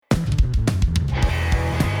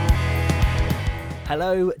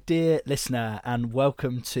Hello, dear listener, and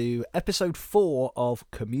welcome to episode 4 of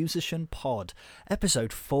Commusician Pod.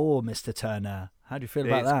 Episode 4, Mr. Turner. How do you feel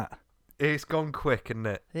about that? It's gone quick, isn't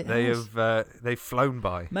it? They've flown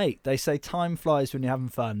by. Mate, they say time flies when you're having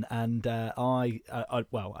fun, and I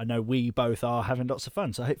know we both are having lots of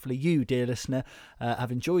fun, so hopefully you, dear listener,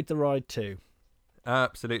 have enjoyed the ride too.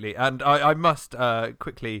 Absolutely. And I must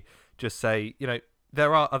quickly just say,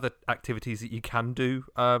 there are other activities that you can do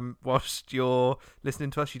whilst you're listening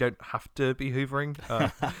to us. You don't have to be hoovering.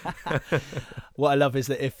 What I love is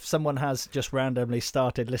that if someone has just randomly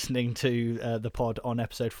started listening to the pod on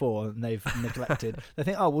episode 4 and they've neglected, they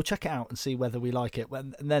think, oh, we'll check it out and see whether we like it.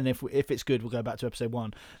 And then if it's good, we'll go back to episode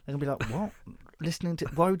 1. They're going to be like, what?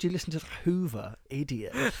 Why would you listen to Hoover?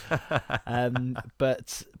 Idiot.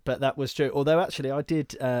 But that was true. Although actually I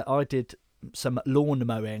did some lawn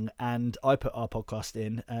mowing, and I put our podcast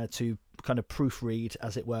in to kind of proofread,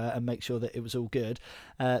 as it were, and make sure that it was all good.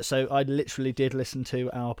 So I literally did listen to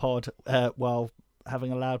our pod while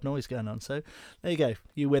having a loud noise going on. So there you go.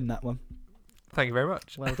 You win that one. Thank you very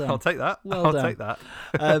much. Well done. I'll take that. Well done. Take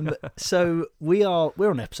that. So we're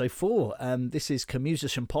on episode 4. This is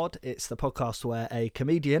Commusician Pod. It's the podcast where a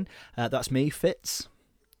comedian, that's me, Fitz.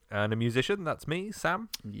 And a musician, that's me, Sam.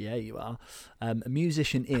 Yeah, you are. A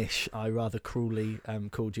musician-ish, I rather cruelly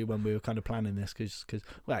called you when we were kind of planning this, because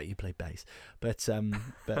you play bass. But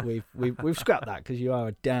we've scrapped that, because you are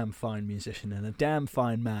a damn fine musician and a damn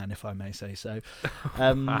fine man, if I may say so.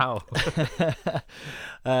 Wow.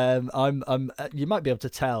 You might be able to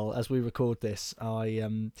tell as we record this.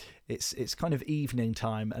 It's kind of evening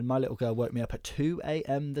time, and my little girl woke me up at 2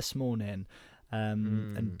 a.m. this morning.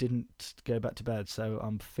 And didn't go back to bed, so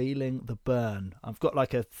I'm feeling the burn. I've got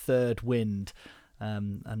like a third wind,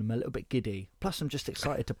 and I'm a little bit giddy. Plus, I'm just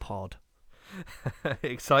excited to pod.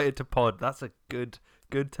 Excited to pod. That's a good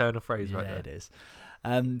turn of phrase, right there. Yeah, it is.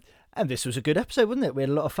 And this was a good episode, wasn't it? We had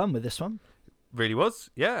a lot of fun with this one. Really was.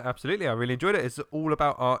 Yeah, absolutely. I really enjoyed it. It's all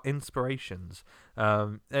about our inspirations.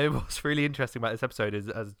 What's really interesting about this episode is,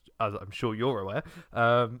 as I'm sure you're aware,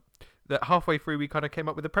 that halfway through we kind of came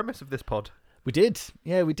up with the premise of this pod. We did.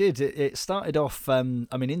 Yeah, we did. It started off,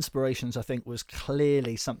 inspirations, I think, was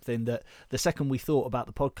clearly something that the second we thought about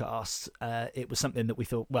the podcast, it was something that we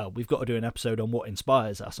thought, well, we've got to do an episode on what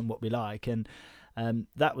inspires us and what we like. And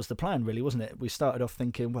that was the plan, really, wasn't it? We started off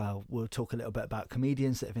thinking, well, we'll talk a little bit about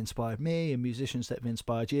comedians that have inspired me and musicians that have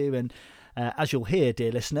inspired you. And as you'll hear,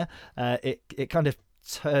 dear listener, it kind of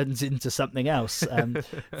turns into something else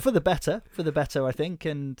for the better, I think.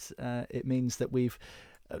 And it means that we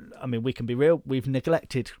can be real. We've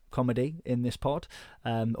neglected comedy in this pod,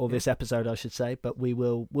 or this episode, I should say. But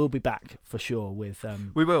we'll be back for sure with.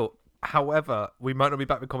 We will. However, we might not be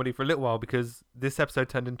back with comedy for a little while, because this episode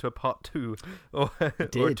turned into a part 2, or a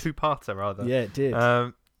two-parter rather. Yeah, it did.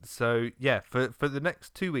 So yeah, for the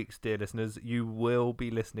next 2 weeks, dear listeners, you will be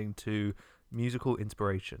listening to musical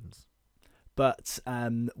inspirations. But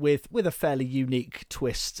with a fairly unique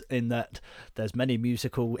twist, in that there's many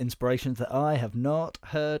musical inspirations that I have not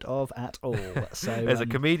heard of at all. So there's a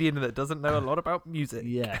comedian that doesn't know a lot about music.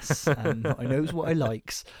 Yes, I knows what I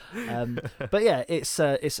likes. But yeah, it's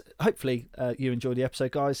hopefully you enjoy the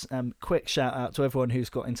episode, guys. Quick shout out to everyone who's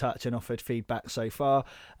got in touch and offered feedback so far.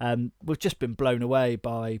 We've just been blown away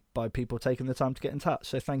by people taking the time to get in touch.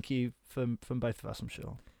 So thank you from both of us, I'm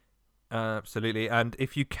sure. Absolutely. And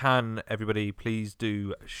if you can, everybody, please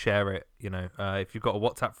do share it. If you've got a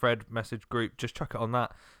WhatsApp thread message group, just chuck it on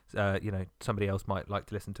that. Somebody else might like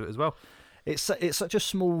to listen to it as well. It's such a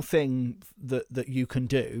small thing that you can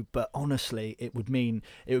do, but honestly, it would mean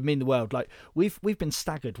the world. Like we've been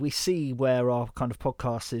staggered. We see where our kind of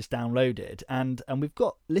podcast is downloaded, and we've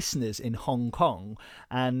got listeners in Hong Kong,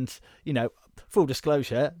 and full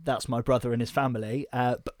disclosure, that's my brother and his family,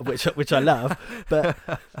 which I love, but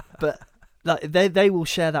like they will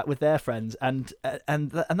share that with their friends, and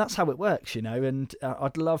that's how it works, and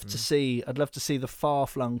I'd love to see the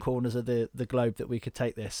far-flung corners of the globe that we could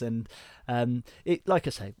take this. And it, like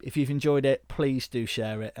I say, if you've enjoyed it, please do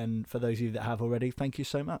share it, and for those of you that have already, thank you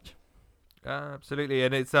so much. Absolutely.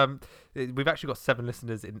 And it's we've actually got 7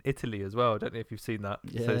 listeners in Italy as well. I don't know if you've seen that.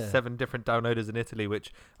 Yeah. So 7 different downloaders in Italy,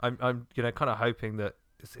 which I'm kind of hoping that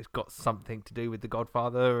it's got something to do with The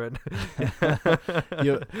Godfather. And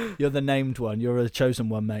you're the named one. You're a chosen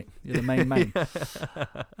one, mate. You're the main man.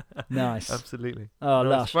 Nice. Absolutely. Oh,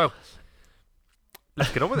 nice. lush. Well,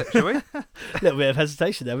 let's get on with it, shall we? A little bit of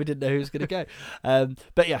hesitation there. We didn't know who was going to go.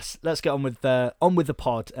 But yes, let's get on with the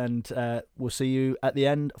pod, and we'll see you at the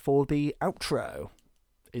end for the outro.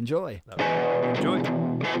 Enjoy. Enjoy.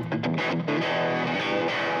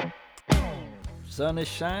 Sun is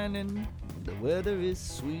shining, The weather is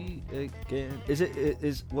sweet again.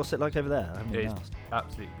 Is what's it like over there? I haven't even It's asked.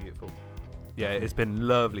 absolutely beautiful. Yeah, it's been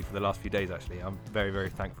lovely for the last few days, actually. I'm very, very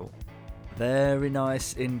thankful. Very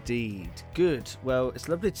nice indeed. Good. Well, it's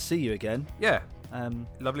lovely to see you again. Yeah, Um,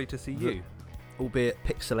 lovely to see you. albeit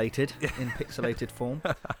pixelated in pixelated form.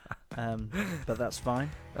 But that's fine.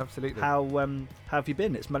 Absolutely. How have you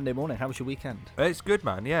been? It's Monday morning. How was your weekend? It's good,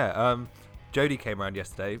 man. Yeah. Jodie came around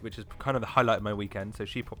yesterday, which is kind of the highlight of my weekend. So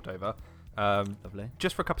she popped over, Lovely.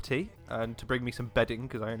 just for a cup of tea and to bring me some bedding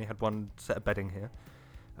because I only had one set of bedding here.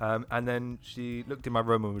 And then she looked in my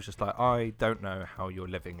room and was just like, "I don't know how you're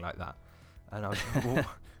living like that." And I was like, well,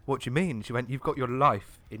 "What do you mean?" She went, "You've got your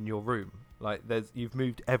life in your room. Like you've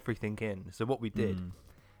moved everything in." So what we did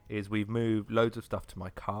is we've moved loads of stuff to my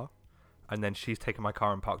car, and then she's taken my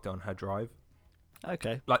car and parked it on her drive.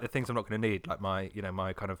 Okay. Like the things I'm not going to need, like my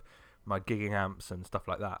kind of my gigging amps and stuff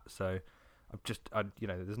like that. So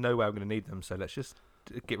there's no way I'm going to need them. So let's just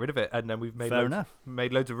get rid of it. And then we've made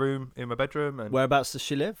made loads of room in my bedroom. And Whereabouts does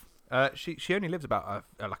she live? she only lives about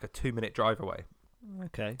like a 2-minute drive away.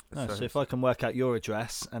 Okay. No, So so if I can work out your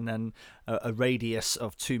address and then a radius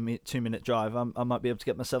of 2-minute drive, I might be able to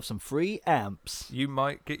get myself some free amps. You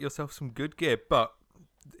might get yourself some good gear, but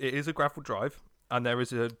it is a gravel drive, and there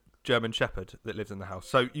is a German Shepherd that lives in the house.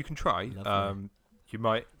 So you can try. Lovely. You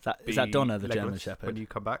might. Is that Donna, the German legless Shepherd? when you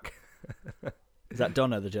come back. Is that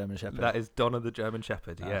Donna, the German Shepherd? That is Donna, the German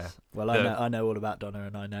Shepherd. Nice. Yeah. Well, I know all about Donna,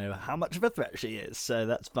 and I know how much of a threat she is, so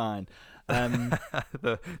that's fine.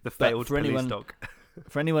 The failed for police anyone- dog.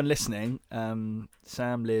 For anyone listening,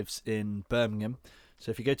 Sam lives in Birmingham. So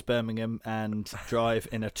if you go to Birmingham and drive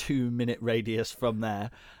in a 2-minute radius from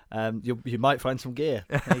there, you might find some gear.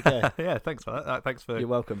 There you go. Yeah, thanks for that. Thanks for You're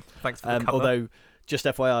welcome. thanks for the cover. Although, just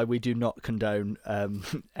FYI, we do not condone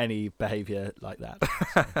any behaviour like that.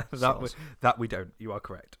 So, that we don't. You are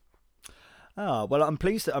correct. well, I'm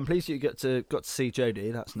pleased that you got to see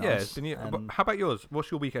Jodie. That's nice. Yeah. It's been, how about yours? What's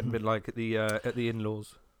your weekend been like at the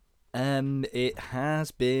in-laws? It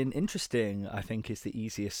has been interesting, I think is the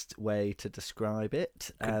easiest way to describe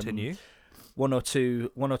it. Continue. One or two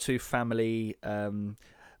family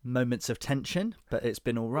moments of tension, but it's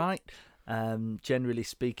been all right. Generally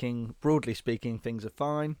speaking, broadly speaking, things are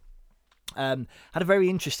fine. Had a very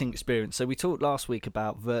interesting experience. So we talked last week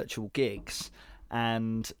about virtual gigs,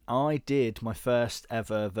 and I did my first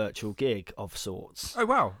ever virtual gig of sorts. Oh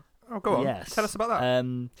wow! Oh, go on. Yes. Tell us about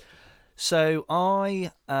that. So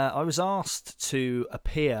I was asked to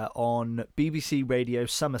appear on BBC Radio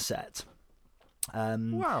Somerset.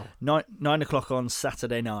 Wow. 9 o'clock on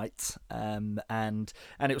Saturday night, and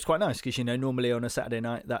it was quite nice because normally on a Saturday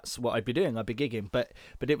night that's what I'd be doing. I'd be gigging, but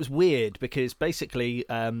it was weird because basically,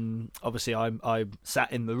 obviously I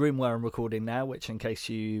sat in the room where I'm recording now, which in case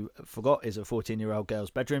you forgot is a 14-year-old girl's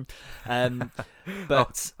bedroom.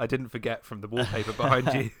 But I didn't forget from the wallpaper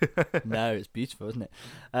behind you. no, it's beautiful, isn't it?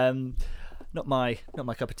 Not my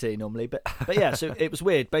cup of tea normally, but yeah. So it was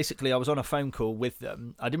weird. Basically, I was on a phone call with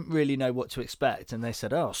them. I didn't really know what to expect, and they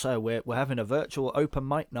said, "Oh, so we're having a virtual open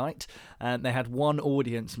mic night." And they had one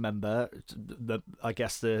audience member, I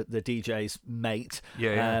guess the DJ's mate.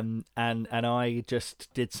 Yeah. And I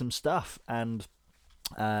just did some stuff, and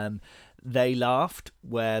they laughed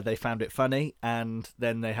where they found it funny, and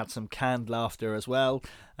then they had some canned laughter as well,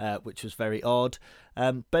 which was very odd.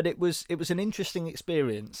 But it was an interesting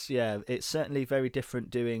experience. Yeah, it's certainly very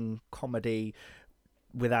different doing comedy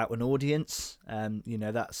without an audience.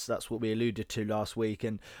 That's what we alluded to last week,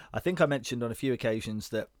 and I think I mentioned on a few occasions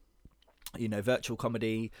that virtual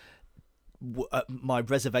comedy. My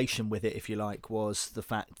reservation with it, if you like, was the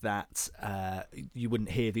fact that you wouldn't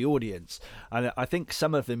hear the audience. And I think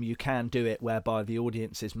some of them you can do it whereby the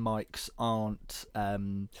audience's mics aren't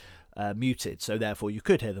muted, so therefore you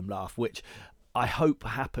could hear them laugh, which I hope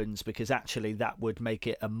happens because actually that would make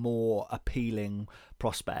it a more appealing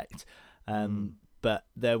prospect. But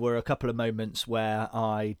there were a couple of moments where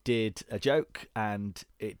I did a joke and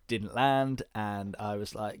it didn't land, and I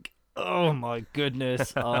was like, oh my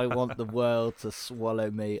goodness, I want the world to swallow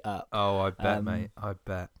me up. Oh, I bet, mate. I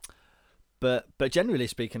bet. But generally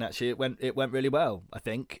speaking, actually, it went really well. I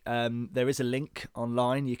think there is a link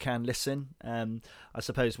online you can listen. I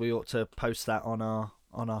suppose we ought to post that on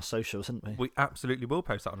our socials, shouldn't we? We absolutely will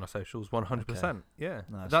post that on our socials, 100%. Okay. Yeah,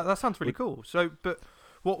 Nice. that sounds really cool. So,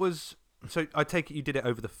 I take it you did it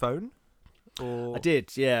over the phone, or I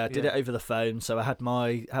did, yeah. I did it over the phone. So I had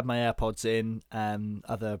my AirPods in,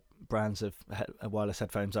 other brands of wireless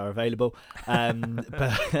headphones are available.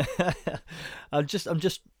 But I'm just,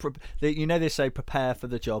 they say prepare for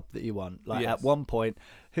the job that you want. Like Yes. at one point,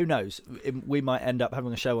 who knows? We might end up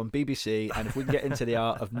having a show on BBC, and if we can get into the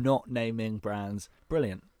art of not naming brands,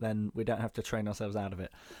 brilliant. Then we don't have to train ourselves out of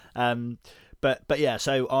it. But yeah,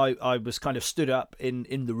 so I was kind of stood up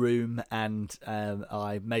in the room, and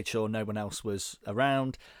I made sure no one else was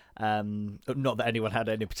around. Not that anyone had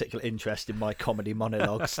any particular interest in my comedy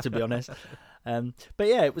monologues, to be honest. But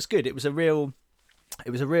yeah, it was good. It was a real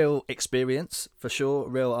experience for sure, a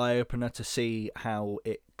real eye opener to see how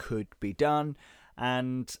it could be done.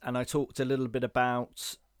 And I talked a little bit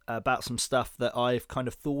about some stuff that I've kind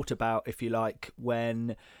of thought about, if you like,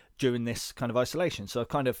 when during this kind of isolation. So I've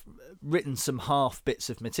kind of written some half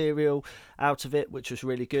bits of material out of it, which was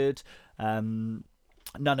really good.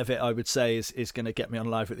 None of it, I would say, is going to get me on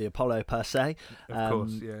Live with the Apollo per se. Of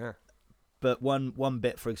course, yeah. But one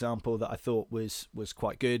bit, for example, that I thought was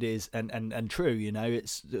quite good is and true. You know,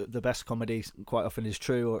 it's the best comedy quite often is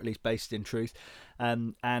true, or at least based in truth.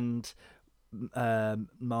 And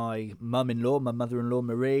my mother-in-law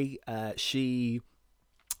Marie, she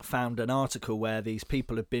found an article where these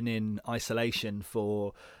people have been in isolation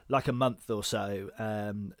for like a month or so,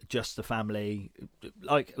 just the family,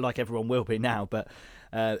 like everyone will be now, but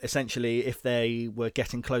essentially if they were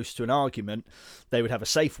getting close to an argument, they would have a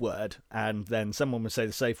safe word, and then someone would say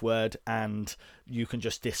the safe word, and you can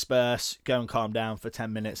just disperse, go and calm down for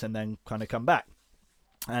 10 minutes and then kind of come back.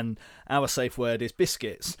 And our safe word is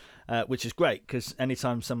biscuits, which is great because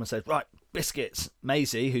anytime someone says, right, biscuits,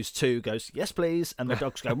 Maisie, who's 2, goes, yes, please. And the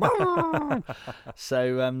dogs go, Rrr!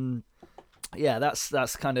 So, yeah,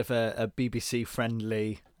 that's kind of a BBC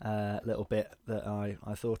friendly little bit that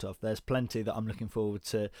I thought of. There's plenty that I'm looking forward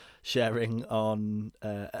to sharing on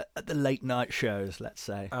at the late night shows, let's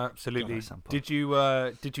say. Absolutely. Did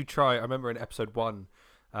you try? I remember in episode 1,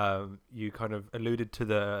 you kind of alluded to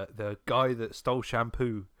the guy that stole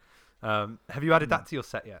shampoo. Have you added that to your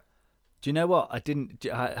set yet? Do you know what? I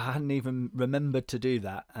hadn't even remembered to do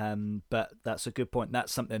that. But that's a good point.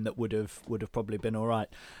 That's something that would have probably been all right.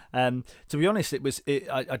 To be honest,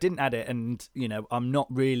 I didn't add it, and you know, I'm not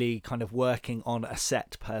really kind of working on a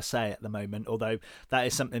set per se at the moment. Although that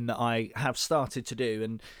is something that I have started to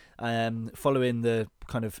do, and following the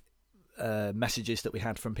kind of messages that we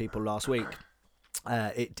had from people last week.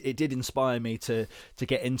 It did inspire me to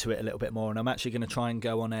get into it a little bit more, and I'm actually going to try and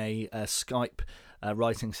go on a Skype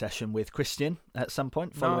writing session with Christian at some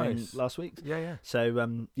point following last week. Yeah.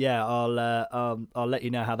 So yeah, I'll let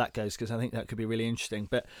you know how that goes, because I think that could be really interesting.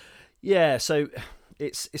 But yeah, so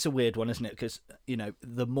it's a weird one, isn't it? Because you know,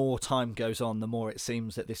 the more time goes on, the more it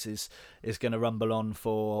seems that this is going to rumble on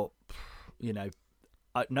for, you know,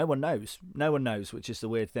 no one knows, which is the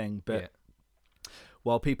weird thing. But yeah.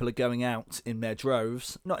 While people are going out in their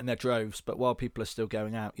droves, not in their droves, but while people are still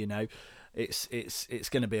going out, you know, it's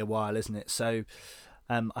going to be a while, isn't it? So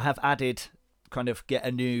I have added kind of get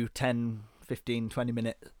a new 10, 15, 20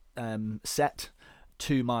 minute set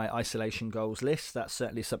to my isolation goals list. That's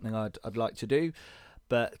certainly something I'd like to do,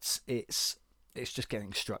 but it's just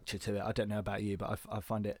getting structure to it. I don't know about you, but I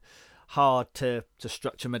find it hard to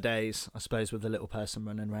structure my days, I suppose, with a little person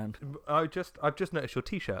running around. I've just noticed your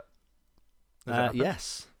T-shirt.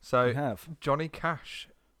 Yes. So you have. Johnny Cash.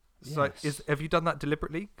 So yes. Have you done that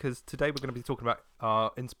deliberately? Because today we're going to be talking about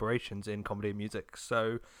our inspirations in comedy and music.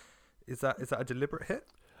 So is that a deliberate hit?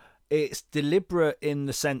 It's deliberate in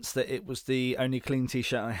the sense that it was the only clean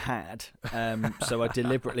T-shirt I had, so I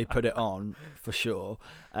deliberately put it on for sure.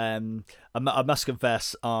 I must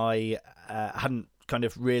confess I hadn't kind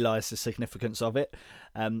of realised the significance of it.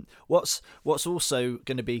 What's also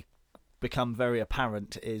going to become very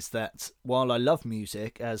apparent is that while I love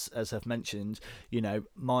music, as I've mentioned, you know,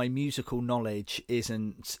 my musical knowledge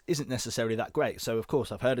isn't necessarily that great. So of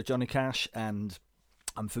course I've heard of Johnny Cash and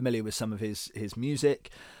I'm familiar with some of his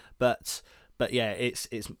music, but yeah,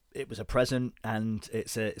 it was a present and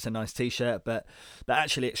it's a nice T-shirt. But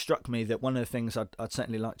actually, it struck me that one of the things I'd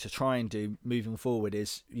certainly like to try and do moving forward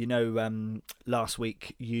is, you know, last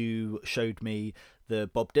week you showed me the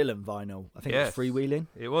Bob Dylan vinyl. I think it was Freewheeling.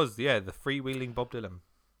 It was, yeah, the Freewheeling Bob Dylan.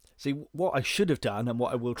 See, what I should have done and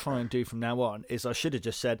what I will try and do from now on is I should have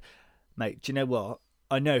just said, mate, do you know what?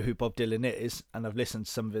 I know who Bob Dylan is, and I've listened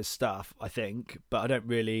to some of his stuff, I think, but I don't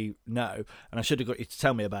really know, and I should have got you to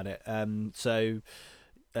tell me about it.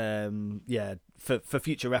 Yeah, for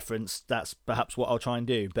future reference, that's perhaps what I'll try and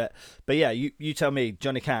do. But yeah, you tell me,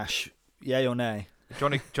 Johnny Cash, yay or nay?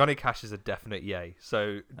 Johnny Cash is a definite yay.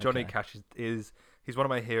 So Johnny Cash is he's one of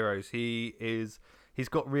my heroes. He's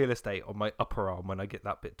got real estate on my upper arm when I get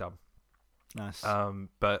that bit done. Nice.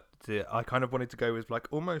 But I kind of wanted to go with like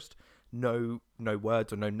almost no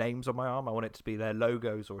words or no names on my arm. I want it to be their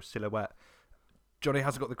logos or a silhouette. Johnny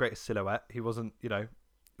hasn't got the greatest silhouette. He wasn't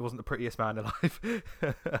the prettiest man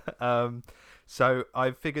alive. So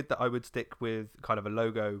I figured that I would stick with kind of a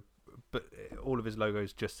logo, but all of his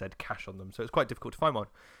logos just said Cash on them, so it's quite difficult to find one.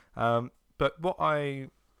 But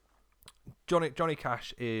Johnny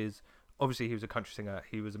Cash is obviously, he was a country singer.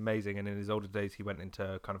 He was amazing, and in his older days, he went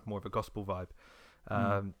into kind of more of a gospel vibe.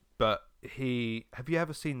 But have you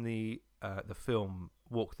ever seen the film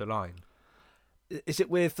Walk the Line? Is it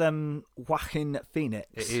with Joaquin Phoenix?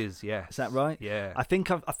 It is, yes. Is that right? Yeah. I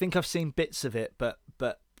think I've seen bits of it, but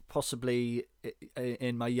possibly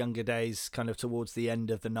in my younger days, kind of towards the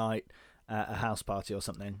end of the night, a house party or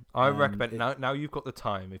something. I recommend now you've got the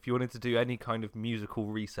time. If you wanted to do any kind of musical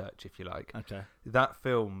research, if you like, okay, that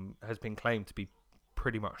film has been claimed to be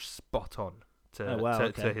pretty much spot on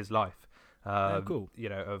to his life. Cool. You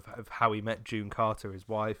know, of how he met June Carter, his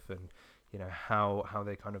wife, and you know how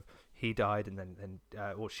they kind of he died and then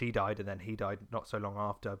or she died and then he died not so long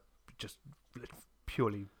after, just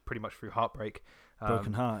purely pretty much through heartbreak.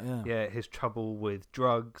 Broken heart, yeah. Yeah, his trouble with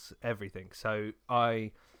drugs, everything. So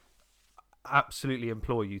I absolutely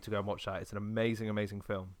implore you to go and watch that. It's an amazing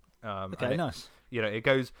film. Okay, nice. You know, it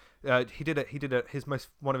goes. He did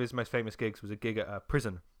one of his most famous gigs was a gig at a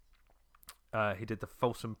prison. He did the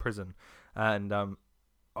Folsom Prison, and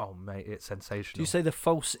oh mate, it's sensational. Do you say the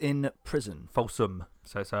False in Prison? Folsom.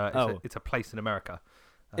 So it's a place in America.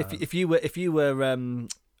 If you were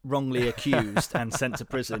wrongly accused and sent to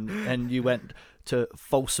prison, and you went to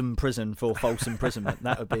Folsom Prison for false imprisonment,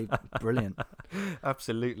 that would be brilliant.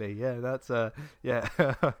 Absolutely, yeah. That's yeah.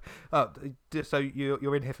 So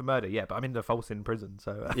you're in here for murder, yeah, but I'm in the Folsom Prison,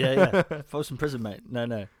 so yeah. Folsom Prison, mate.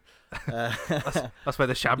 No. That's where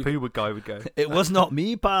the shampoo guy would go. It was not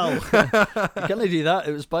me, pal. You can only do that.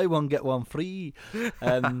 It was buy one get one free.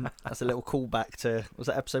 That's a little callback to, was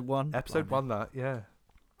that episode 1? Episode 1, that, yeah.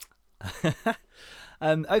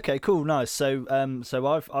 Okay, cool, nice. So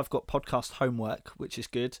I've got podcast homework, which is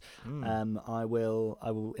good. I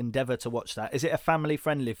will endeavour to watch that. Is it a family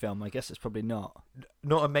friendly film? I guess it's probably not.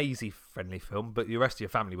 Not a Maisie friendly film, but the rest of your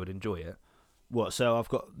family would enjoy it. What? So I've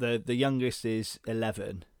got the youngest is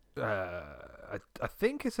 11. I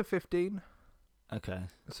think it's a 15. Okay.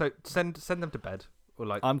 So send them to bed, or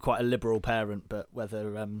like. I'm quite a liberal parent, but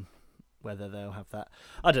whether they'll have that,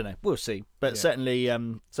 I don't know. We'll see. But certainly I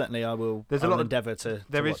will. There's a lot of endeavour to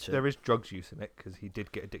watch it. There is drugs use in it because he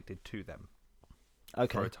did get addicted to them.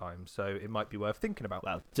 Okay. For a time, so it might be worth thinking about.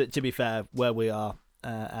 Well, to be fair, where we are.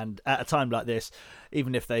 And at a time like this,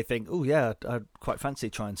 even if they think, oh yeah, I'd quite fancy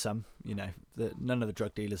trying some, you know, none of the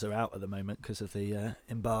drug dealers are out at the moment because of the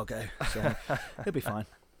embargo, so it'll be fine.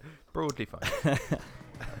 Broadly fine.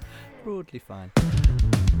 Broadly fine.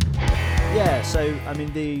 Yeah, so I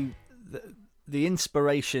mean the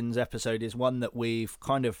inspirations episode is one that we've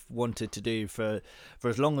kind of wanted to do for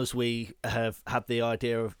as long as we have had the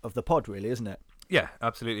idea of the pod, really, isn't it? Yeah,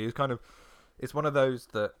 absolutely. It's one of those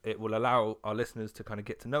that it will allow our listeners to kind of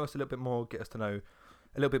get to know us a little bit more, get us to know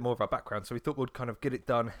a little bit more of our background. So we thought we'd kind of get it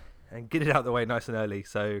done and get it out of the way nice and early.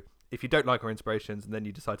 So if you don't like our inspirations and then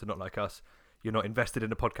you decide to not like us, you're not invested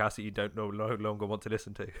in a podcast that you don't no longer want to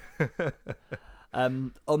listen to.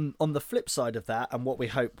 On the flip side of that, and what we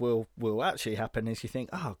hope will actually happen is you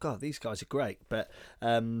think, oh God, these guys are great, but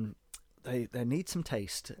they need some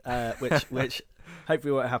taste, which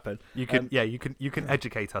hopefully won't happen. You can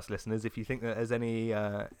educate us, listeners. If you think that there's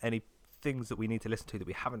any things that we need to listen to that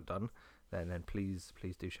we haven't done, then please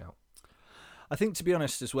do shout. I think, to be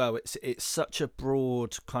honest as well, it's such a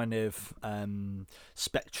broad kind of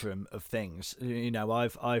spectrum of things. You know,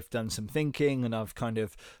 I've done some thinking, and I've kind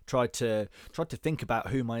of tried to think about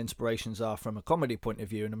who my inspirations are from a comedy point of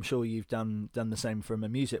view, and I'm sure you've done the same from a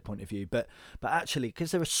music point of view. But actually,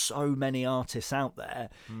 because there are so many artists out there,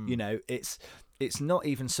 you know, it's not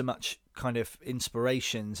even so much kind of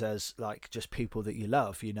inspirations as like just people that you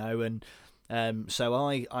love, you know, and. So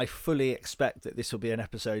I fully expect that this will be an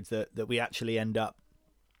episode that we actually end up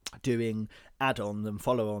doing add-ons and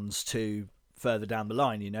follow-ons to further down the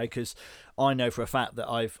line, you know, because I know for a fact that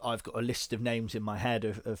I've got a list of names in my head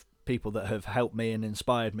of people that have helped me and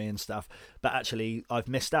inspired me and stuff, but actually I've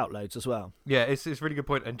missed out loads as well. Yeah, it's a really good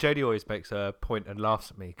point, and Jodie always makes a point and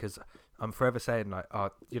laughs at me because I'm forever saying like, oh,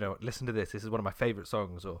 you know, listen to this is one of my favourite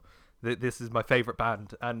songs, or this is my favourite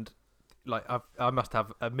band, and like I must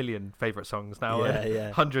have a million favourite songs now,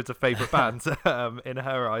 and hundreds of favourite bands in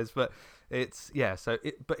her eyes. But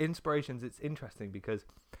but inspirations, it's interesting because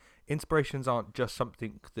inspirations aren't just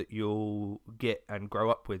something that you'll get and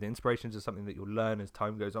grow up with. Inspirations are something that you'll learn as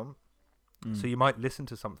time goes on. So you might listen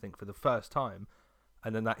to something for the first time,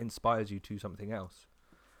 and then that inspires you to something else.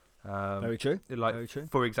 Very true. Like, Very true.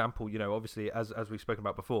 for example, obviously, as we've spoken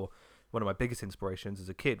about before, one of my biggest inspirations as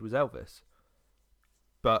a kid was Elvis.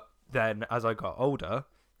 But then, as I got older,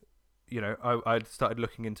 I started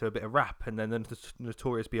looking into a bit of rap, and then the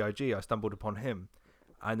Notorious B.I.G., I stumbled upon him,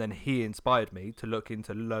 and then he inspired me to look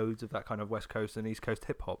into loads of that kind of West Coast and East Coast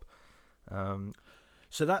hip hop.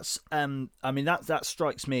 So that's, that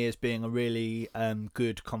strikes me as being a really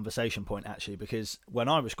good conversation point, actually, because when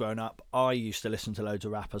I was growing up, I used to listen to loads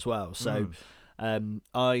of rap as well. So some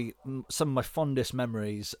of my fondest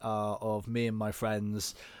memories are of me and my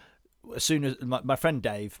friends. As soon as my friend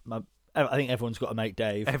Dave, I think everyone's got a mate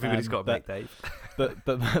Dave. Everybody's got a mate Dave.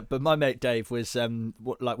 but my mate Dave was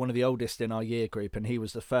like one of the oldest in our year group, and he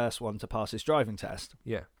was the first one to pass his driving test.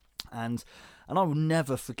 Yeah. And I will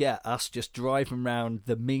never forget us just driving around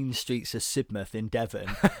the mean streets of Sidmouth in Devon,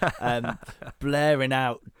 blaring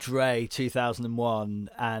out Dre 2001,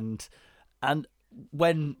 and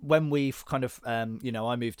when we've kind of I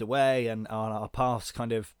moved away and our paths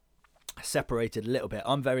kind of separated a little bit.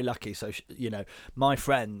 I'm very lucky, so my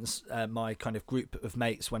friends, my kind of group of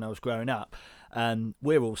mates when I was growing up,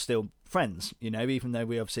 we're all still friends, even though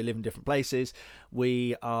we obviously live in different places,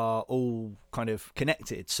 we are all kind of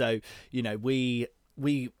connected. So when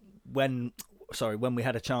we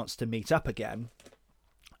had a chance to meet up again,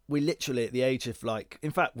 we literally at the age of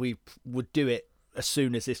in fact we would do it as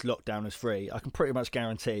soon as this lockdown is free. I can pretty much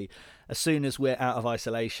guarantee as soon as we're out of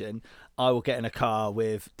isolation, I will get in a car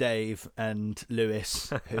with Dave and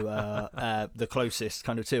Lewis, who are the closest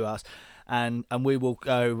kind of to us, and we will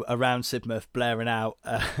go around Sidmouth blaring out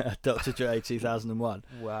Dr. Dre 2001.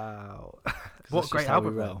 Wow. What a great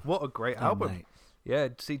album, man. What a great album. Mate. Yeah,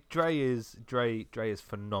 see, Dre is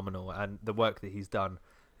phenomenal, and the work that he's done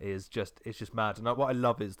is just mad. And what I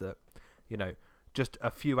love is that, just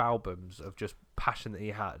a few albums of just passion that he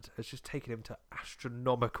had has just taken him to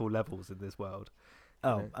astronomical levels in this world.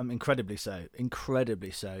 Incredibly so,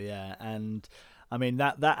 yeah. And I mean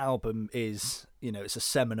that album is, it's a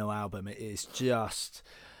seminal album. It's just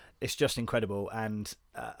incredible. And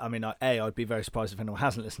I'd be very surprised if anyone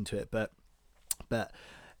hasn't listened to it, but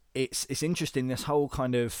it's interesting, this whole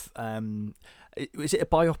kind of is it a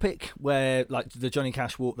biopic where like the Johnny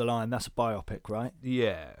Cash Walk the Line? That's a biopic, right?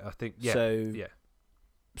 Yeah, I think. Yeah.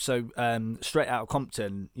 So Straight Outta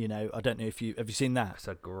Compton, I don't know if have you seen that? It's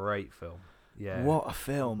a great film. Yeah. What a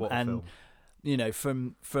film.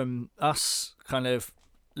 From us kind of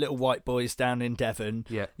little white boys down in Devon,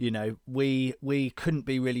 yeah. We couldn't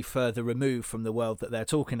be really further removed from the world that they're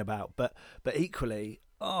talking about, but equally,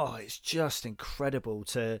 it's just incredible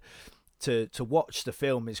to watch. The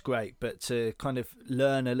film is great, but to kind of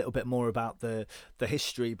learn a little bit more about the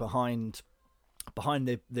history behind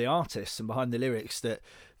the artists and behind the lyrics that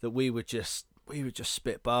we would just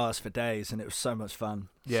spit bars for days, and it was so much fun.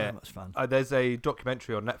 Yeah, so much fun. There's a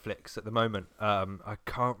documentary on Netflix at the moment. I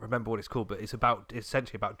can't remember what it's called, but it's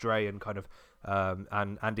essentially about Dre and kind of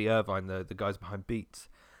and Andy Irvine, the guys behind Beats.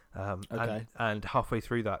 Okay. And halfway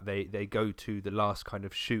through that, they go to the last kind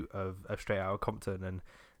of shoot of Straight Outta Compton, and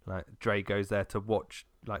like Dre goes there to watch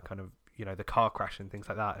like kind of the car crash and things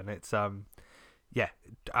like that, and it's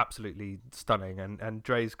absolutely stunning. And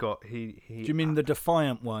Dre's got he. Do you mean the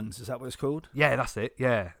Defiant Ones? Is that what it's called? Yeah, that's it.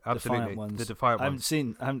 Yeah, absolutely. Defiant Ones. The Defiant Ones.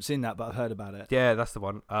 I haven't seen that, but I've heard about it. Yeah, that's the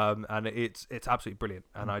one. And it's absolutely brilliant,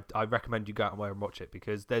 and I recommend you go out and watch it,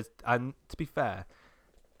 because and to be fair,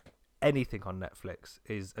 anything on Netflix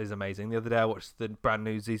is amazing. The other day I watched the brand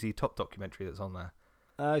new ZZ Top documentary that's on there.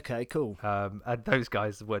 Okay, cool. And those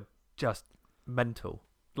guys were just mental,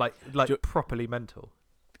 like properly mental.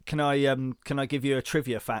 Can I give you a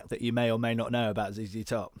trivia fact that you may or may not know about ZZ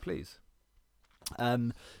Top? Please.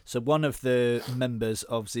 So one of the members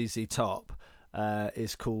of ZZ Top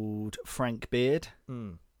is called Frank Beard.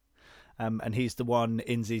 And he's the one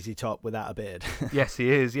in ZZ Top without a beard. Yes,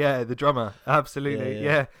 he is. Yeah, the drummer. Absolutely.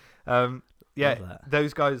 Yeah.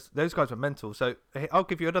 Those guys were mental. So I'll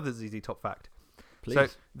give you another ZZ Top fact. Please. So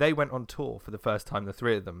they went on tour for the first time, the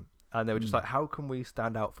three of them, and they were just like, how can we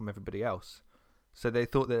stand out from everybody else? So they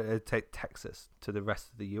thought that it'd take Texas to the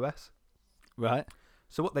rest of the US. Right.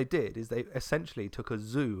 So what they did is they essentially took a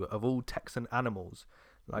zoo of all Texan animals,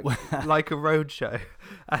 like a road show,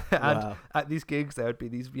 and at these gigs there would be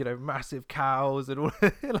these massive cows and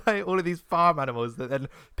all of these farm animals that then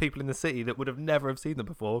people in the city that would have never have seen them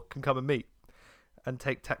before can come and meet, and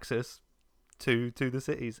take Texas to the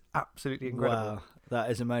cities. Absolutely incredible. Wow, That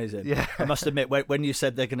is amazing. Yeah. I must admit, when you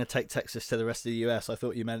said they're going to take Texas to the rest of the US, I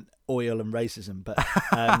thought you meant oil and racism. But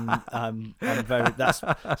that's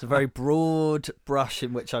a very broad brush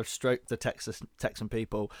in which I've stroked the Texan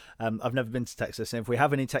people. I've never been to Texas, and if we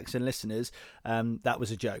have any Texan listeners, that was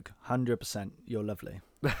a joke. 100%, you're lovely.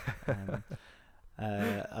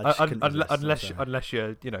 Unless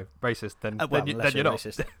you're racist, then then you're not.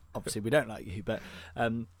 Racist. Obviously, we don't like you, but I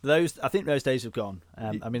think those days have gone.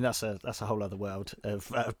 I mean, that's a whole other world of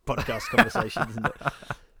podcast conversation, isn't it?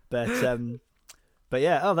 But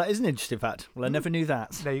yeah, that is an interesting fact. Well, I never knew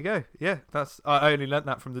that. There you go. Yeah, I only learnt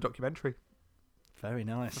that from the documentary. Very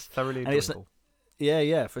nice. Thoroughly enjoyable.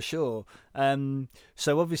 Yeah, for sure.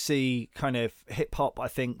 So obviously, kind of hip hop. I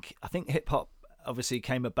think hip hop obviously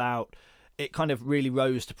came about. It kind of really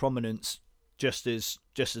rose to prominence just as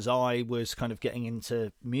I was kind of getting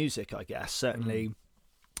into music, I guess. Certainly,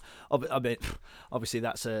 I mean, obviously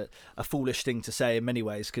that's a foolish thing to say in many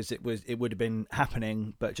ways, because it would have been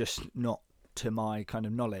happening, but just not to my kind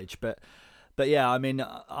of knowledge. But yeah, I mean,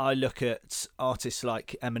 I look at artists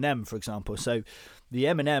like Eminem, for example. So the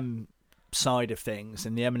Eminem side of things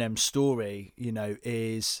and the Eminem story,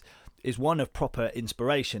 is one of proper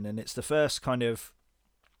inspiration, and it's the first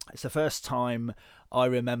time I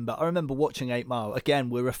remember watching 8 Mile. Again,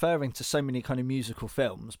 we're referring to so many kind of musical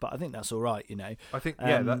films, but I think that's all right, I think,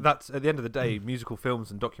 that's at the end of the day, musical films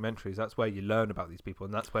and documentaries, that's where you learn about these people,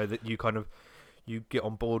 and that's where you get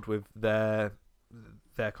on board with their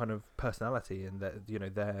kind of personality and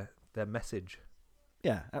their message.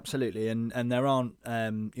 Yeah, absolutely. And there aren't,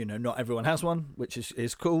 not everyone has one, which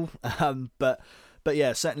is cool. But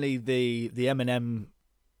yeah, certainly the Eminem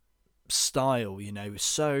style,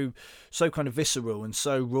 so kind of visceral and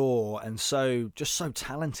so raw and so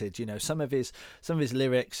talented. Some of his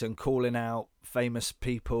lyrics and calling out famous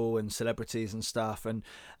people and celebrities and stuff, and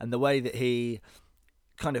the way that he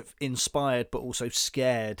kind of inspired but also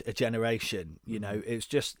scared a generation. It's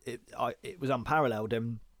just it was unparalleled.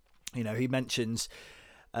 And he mentions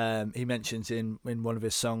in one of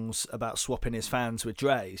his songs about swapping his fans with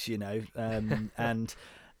Dre's,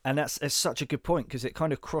 and it's such a good point, because it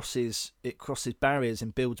kind of crosses barriers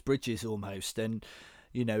and builds bridges almost. And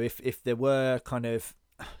if there were kind of,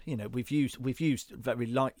 we've used very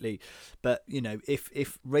lightly, but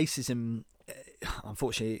if racism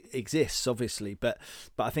unfortunately exists, obviously, but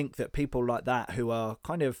I think that people like that, who are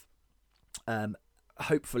kind of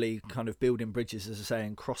hopefully kind of building bridges, as I say,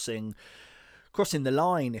 and crossing the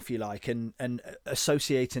line, if you like, and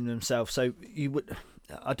associating themselves. So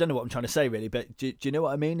I don't know what I'm trying to say really, but do you know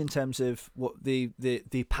what I mean in terms of what the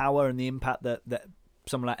power and the impact that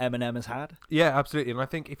someone like Eminem has had? Yeah, absolutely. And I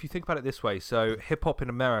think if you think about it this way, so hip hop in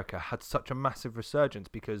America had such a massive resurgence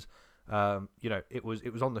because it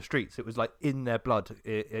was on the streets. It was like in their blood,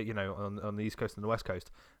 on the East Coast and the West Coast,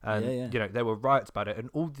 and there were riots about it, and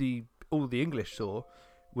all the English saw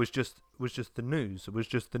was just the news. It was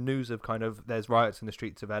just the news of kind of there's riots in the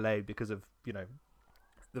streets of LA because of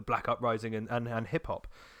the Black Uprising and hip hop,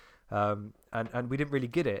 and we didn't really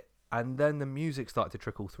get it. And then the music started to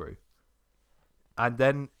trickle through, and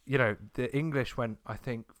then the English went. I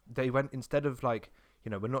think they went, instead of like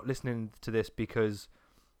we're not listening to this because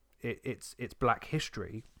it's Black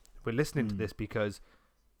history. We're listening to this because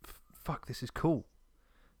fuck, this is cool.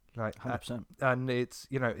 Like 100%. And it's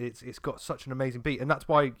it's got such an amazing beat, and that's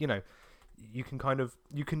why you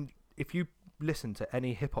can if you listen to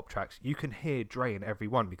any hip hop tracks, you can hear Dre in every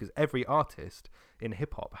one, because every artist in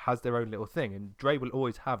hip hop has their own little thing, and Dre will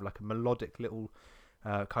always have like a melodic little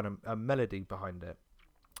kind of a melody behind it.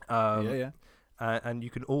 And you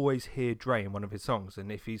can always hear Dre in one of his songs,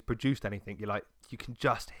 and if he's produced anything, you can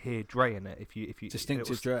just hear Dre in it. If you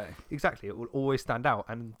distinctive Dre, exactly, it will always stand out,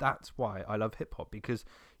 and that's why I love hip hop, because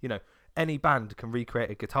any band can recreate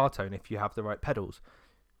a guitar tone if you have the right pedals,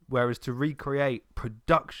 whereas to recreate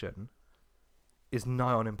production is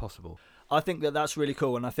nigh on impossible. I think that's really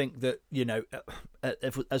cool, and I think that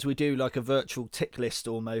as we do like a virtual tick list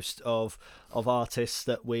almost of artists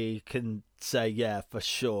that we can say for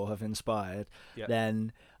sure have inspired,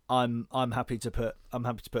 then I'm happy to put I'm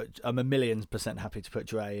 1,000,000% happy to put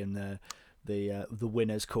Dre in the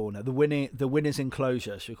winners corner, the winners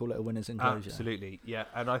enclosure. Should we call it a winners enclosure? Absolutely, yeah.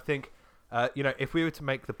 And I think if we were to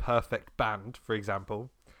make the perfect band, for example,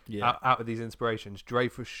 out of these inspirations, Dre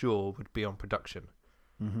for sure would be on production.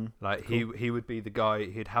 Mm-hmm. Like cool. he would be the guy.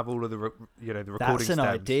 He'd have all of the the recording. That's an stems.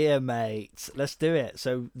 idea, mate. Let's do it.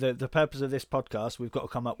 So the purpose of this podcast, we've got to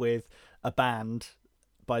come up with a band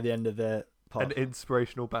by the end of the pod. An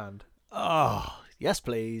inspirational band. Oh yes,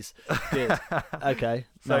 please. Good. Okay.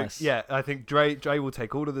 So nice. yeah, I think Dre will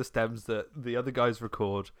take all of the stems that the other guys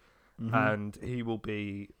record, and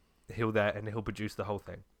he'll there and he'll produce the whole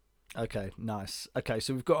thing. Okay, nice. Okay,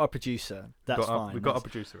 so we've got our producer. That's fine. We've got our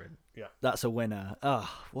producer in. Yeah, that's a winner. Oh,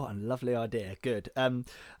 what a lovely idea. Good.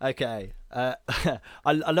 Okay. I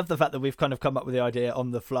love the fact that we've kind of come up with the idea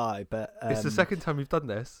on the fly, but it's the second time we've done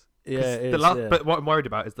this. Yeah, it is, But what I'm worried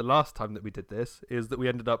about is the last time that we did this is that we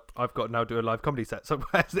ended up. I've got to now do a live comedy set. So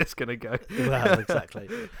where's this going to go? Well, exactly.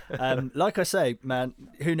 Like I say, man,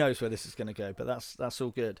 who knows where this is going to go? But that's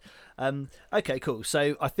all good. Okay, cool.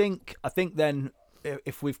 So I think then,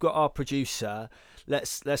 if we've got our producer,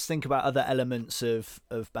 let's think about other elements of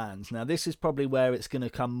bands. Now, this is probably where it's going to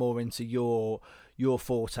come more into your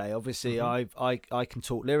forte. Obviously, I can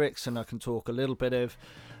talk lyrics and I can talk a little bit of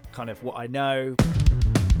kind of what I know.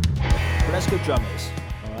 But let's go drummers.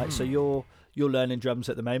 All right. So you're learning drums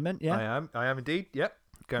at the moment, yeah? I am indeed. Yep.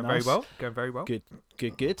 Going Nice. very well. Good.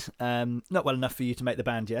 Not well enough for you to make the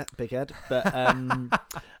band yet, Big Ed. But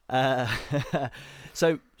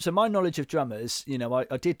so my knowledge of drummers,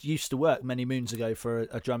 I did used to work many moons ago for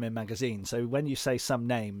a drumming magazine. So when you say some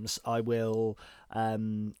names, I will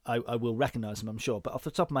recognise them, I'm sure. But off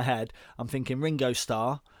the top of my head, I'm thinking Ringo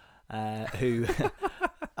Starr, who.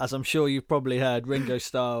 As I'm sure you've probably heard, Ringo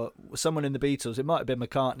Starr, someone in the Beatles, it might have been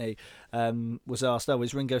McCartney, was asked,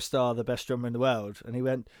 is Ringo Starr the best drummer in the world? And he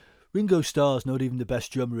went, Ringo Starr's not even the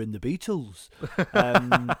best drummer in the Beatles.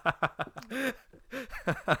 I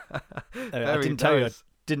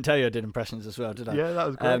didn't tell you I did impressions as well, did I? Yeah, that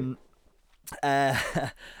was great.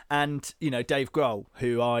 And, Dave Grohl,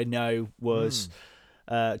 who I know was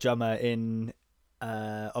drummer in...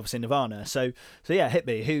 obviously Nirvana. So yeah, hit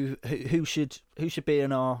me. Who should be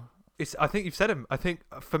in our? I think you've said him. I think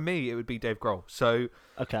for me it would be Dave Grohl. So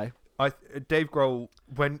okay, Dave Grohl.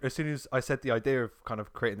 As soon as I said the idea of kind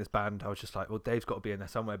of creating this band, I was just like, well, Dave's got to be in there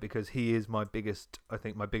somewhere because he is my biggest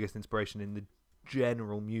inspiration in the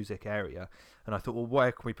general music area. And I thought, well,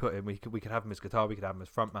 where can we put him? We could have him as guitar, we could have him as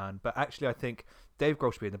frontman. But actually, I think Dave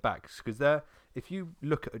Grohl should be in the back because if you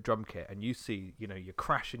look at a drum kit and you see, your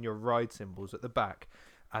crash and your ride cymbals at the back,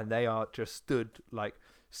 and they are just stood like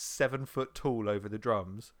 7 foot tall over the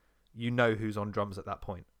drums, you know who's on drums at that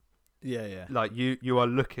point. Yeah. Like you are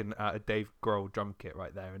looking at a Dave Grohl drum kit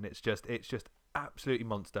right there, and it's just absolutely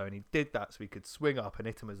monster. And he did that so he could swing up and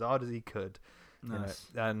hit him as hard as he could. Nice.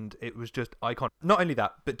 And it was just iconic. Not only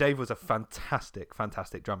that, but Dave was a fantastic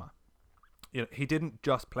drummer. He didn't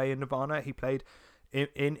just play in Nirvana. He played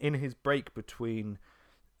in his break between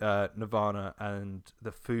Nirvana and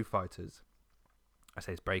the Foo Fighters. I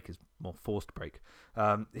say his break is more forced break.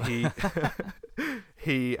 He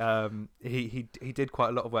did quite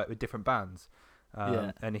a lot of work with different bands.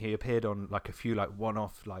 And he appeared on like a few like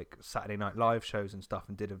one-off like Saturday Night Live shows and stuff,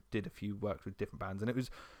 and did a few works with different bands. And it was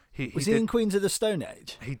he in Queens of the Stone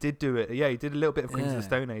Age? He did do it. Yeah, he did a little bit of Queens of the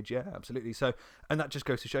Stone Age. Yeah, absolutely. So, and that just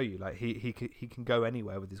goes to show you, like he can go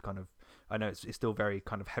anywhere with his kind of. I know it's still very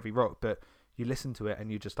kind of heavy rock, but you listen to it and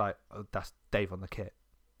you're just like, oh, that's Dave on the kit.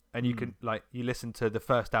 And you can like you listen to the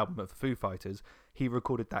first album of the Foo Fighters. He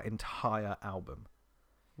recorded that entire album.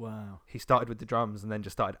 Wow. He started with the drums and then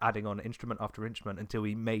just started adding on instrument after instrument until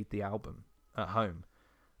he made the album at home.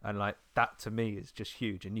 And like that to me is just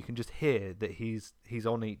huge. And you can just hear that he's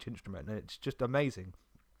on each instrument, and it's just amazing.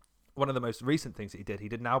 One of the most recent things that he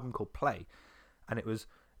did an album called Play, and it was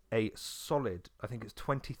a solid, I think it's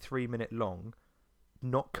 23-minute long,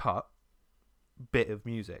 not cut, bit of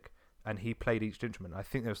music. And he played each instrument. I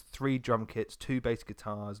think there was 3 drum kits, 2 bass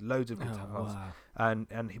guitars, loads of guitars. Oh, wow.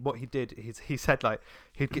 And what he did is he said like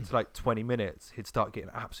he'd get to like 20 minutes, he'd start getting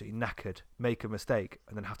absolutely knackered, make a mistake,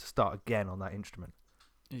 and then have to start again on that instrument.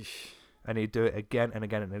 Eesh. And he'd do it again and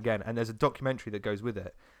again and again. And there's a documentary that goes with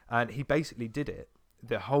it. And he basically did it.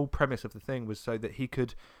 The whole premise of the thing was so that he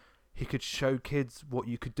could show kids what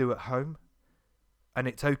you could do at home. And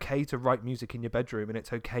it's okay to write music in your bedroom, and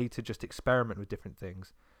it's okay to just experiment with different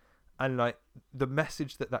things. And like the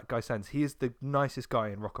message that guy sends, he is the nicest guy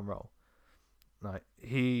in rock and roll. Like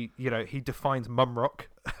he defines mum rock,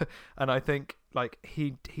 and I think like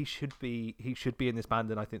he should be in this band,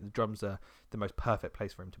 and I think the drums are the most perfect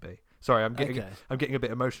place for him to be. Sorry, I'm getting a bit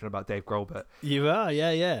emotional about Dave Grohl, but you are,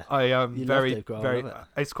 yeah. I am very. Grohl,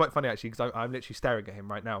 it's quite funny actually because I'm literally staring at him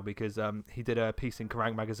right now because he did a piece in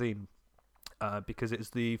Kerrang magazine because it's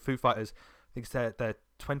the Foo Fighters. I think it's their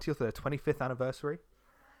 20th or their 25th anniversary.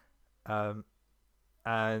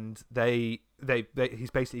 And he's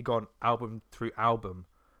basically gone album through album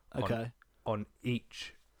on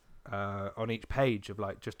each page of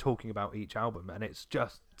like just talking about each album, and it's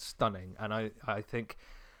just stunning. And I think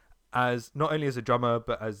as not only as a drummer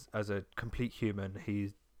but as a complete human,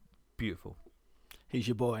 he's beautiful. He's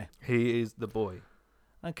your boy. He is the boy.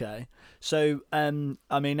 Okay. So,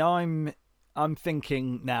 I mean, I'm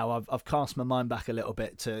thinking now. I've cast my mind back a little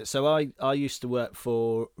bit to. So I used to work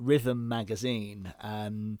for Rhythm Magazine,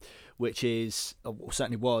 which is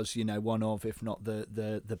certainly was, one of, if not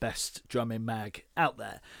the best drumming mag out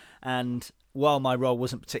there. And while my role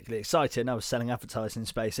wasn't particularly exciting, I was selling advertising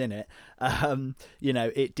space in it.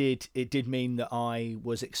 It did mean that I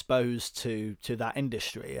was exposed to that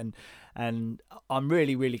industry, and I'm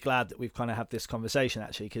really, really glad that we've kind of had this conversation,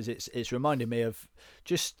 actually, because it's reminded me of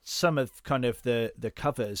just some of kind of the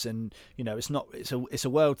covers, and it's a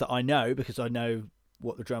world that I know because I know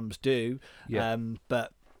what the drums do. Yeah.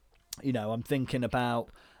 But I'm thinking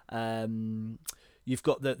about you've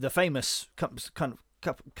got the famous kind of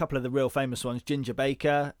couple of the real famous ones. Ginger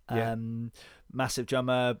Baker, massive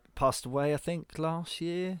drummer, passed away I think last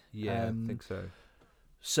year. Yeah, I think so.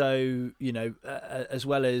 So, as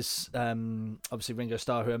well as obviously Ringo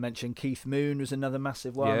Starr, who I mentioned, Keith Moon was another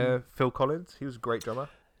massive one. Yeah, Phil Collins, he was a great drummer.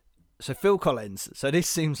 So Phil Collins. So this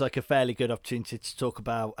seems like a fairly good opportunity to talk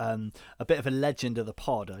about a bit of a legend of the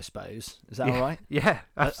pod, I suppose. Is that all right? Yeah,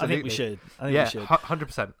 absolutely. I think we should. We should.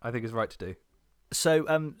 100%. I think it's right to do. So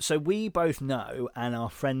we both know and are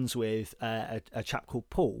friends with a chap called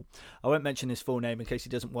Paul. I won't mention his full name in case he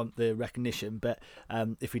doesn't want the recognition, but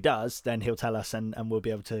if he does, then he'll tell us, and we'll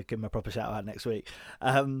be able to give him a proper shout out next week.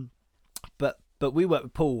 But we work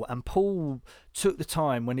with Paul, and Paul took the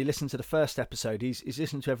time when he listened to the first episode. He's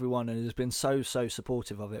listened to everyone and has been so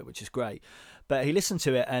supportive of it, which is great. But he listened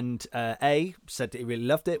to it and A, said that he really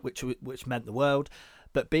loved it, which meant the world.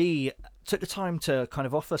 But B, took the time to kind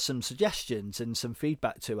of offer some suggestions and some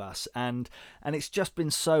feedback to us, and it's just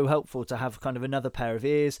been so helpful to have kind of another pair of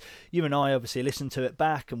ears. You and I obviously listen to it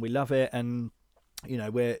back, and we love it, and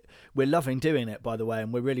we're loving doing it, by the way,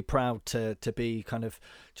 and we're really proud to be kind of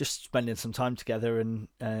just spending some time together and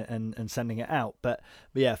sending it out. But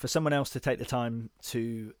yeah, for someone else to take the time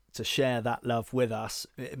to share that love with us,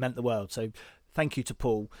 it meant the world. So thank you to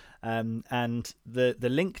Paul. And the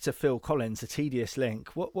link to Phil Collins, a tedious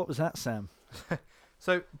link. What was that, Sam?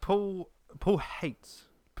 So Paul hates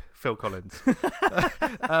Phil Collins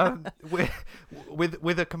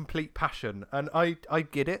with a complete passion, and I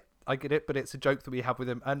get it, but it's a joke that we have with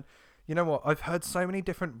him. And you know what? I've heard so many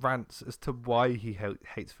different rants as to why he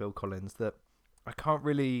hates Phil Collins that I can't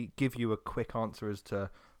really give you a quick answer as to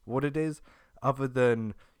what it is, other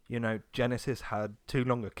than Genesis had too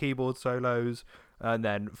long of keyboard solos, and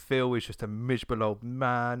then Phil is just a miserable old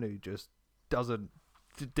man who just doesn't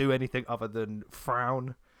do anything other than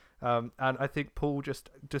frown. And I think Paul just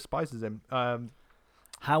despises him.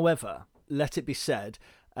 However, let it be said,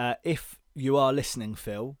 if you are listening,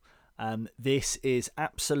 Phil, this is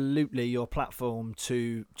absolutely your platform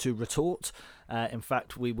to retort. In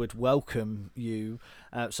fact, we would welcome you.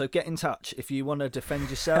 So get in touch if you want to defend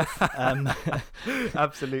yourself.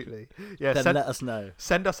 Absolutely. Yeah. Then let us know.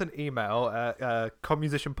 Send us an email,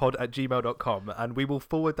 commusicianpod@gmail.com, and we will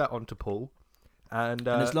forward that on to Paul. And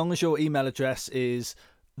as long as your email address is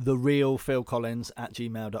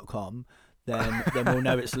therealphilcollins@gmail.com, then we'll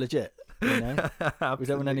know it's legit. We don't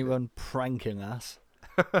want anyone pranking us.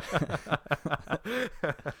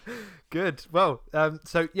 Good. Well,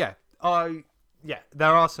 so yeah,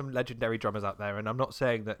 there are some legendary drummers out there, and I'm not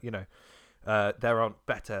saying that there aren't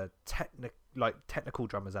better technical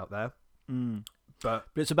drummers out there. But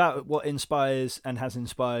it's about what inspires and has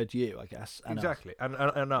inspired you, I guess. Exactly, and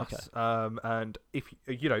us. Okay. And if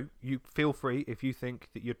you feel free if you think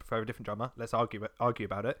that you'd prefer a different drummer. Let's argue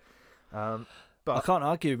about it. But I can't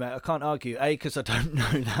argue, mate. I can't argue. A, because I don't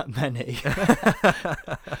know that many.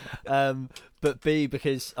 But B,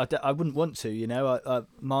 because I wouldn't want to.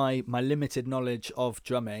 My limited knowledge of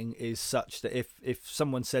drumming is such that if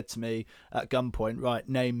someone said to me at gunpoint, right,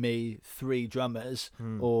 name me 3 drummers,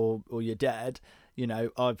 or you're dead.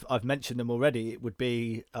 I've mentioned them already. It would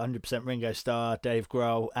be 100% Ringo Starr, Dave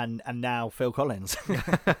Grohl, and now Phil Collins.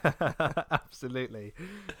 Absolutely,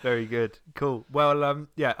 very good, cool. Well,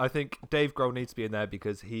 yeah, I think Dave Grohl needs to be in there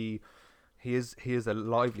because he is a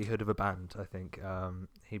livelihood of a band. I think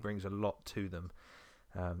he brings a lot to them.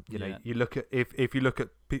 You look at if you look at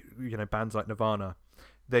bands like Nirvana.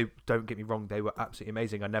 They, don't get me wrong, they were absolutely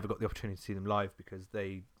amazing. I never got the opportunity to see them live because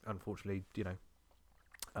they unfortunately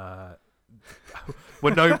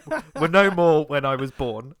were no more when I was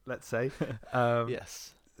born, let's say.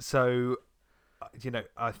 Yes. So,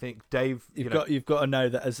 I think Dave. You've got to know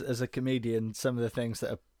that as a comedian, some of the things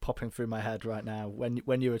that are popping through my head right now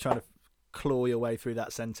when you were trying to claw your way through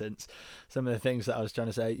that sentence. Some of the things that I was trying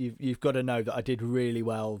to say, you've got to know that I did really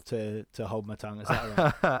well to hold my tongue. Is that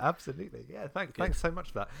right? Absolutely. Yeah. Thanks so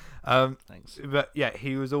much for that. Thanks. But yeah,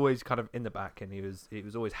 he was always kind of in the back, and he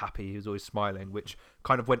was always happy. He was always smiling, which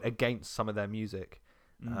kind of went against some of their music.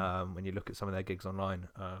 When you look at some of their gigs online.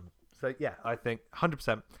 So yeah, I think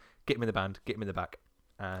 100% get him in the band, get him in the back,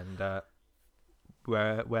 and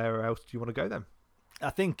where else do you want to go then?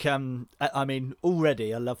 I think, I mean,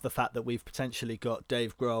 already I love the fact that we've potentially got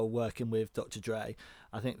Dave Grohl working with Dr. Dre.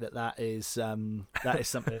 I think that is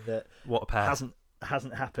something that what a pair.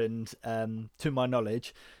 hasn't happened to my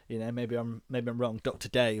knowledge. You know, maybe I'm wrong. Dr.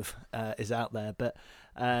 Dave is out there, but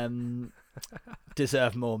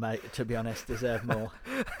deserve more, mate. To be honest, deserve more.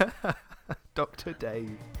 Dr.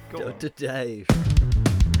 Dave. Dr. Dave.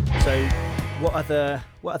 So, what other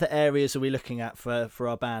areas are we looking at for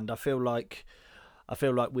our band? I feel like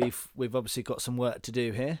we've obviously got some work to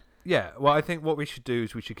do here. Yeah, well, I think what we should do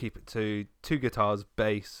is we should keep it to 2 guitars,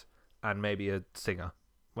 bass, and maybe a singer.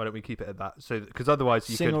 Why don't we keep it at that? So, because otherwise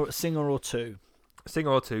singer or two,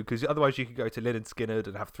 because otherwise you could go to Lynyrd Skynyrd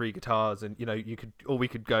and have 3 guitars, and we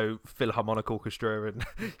could go Philharmonic Orchestra and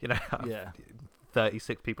have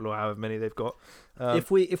 36 people or however many they've got.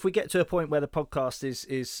 If we get to a point where the podcast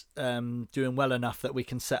is doing well enough that we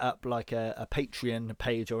can set up like a Patreon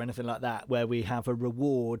page or anything like that, where we have a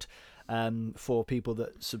reward for people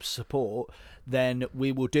that support, then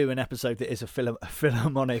we will do an episode that is a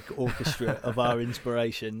Philharmonic Orchestra of our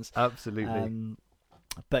inspirations. Absolutely.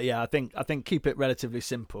 But yeah, I think keep it relatively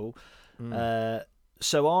simple.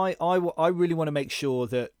 So I really want to make sure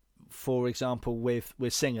that, for example, with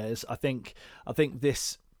singers, I think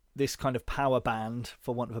this kind of power band,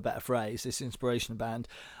 for want of a better phrase, this inspirational band,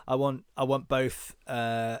 I want both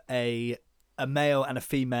a male and a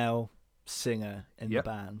female singer in the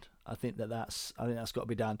band. I think that's got to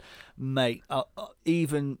be done, mate.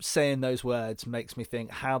 Even saying those words makes me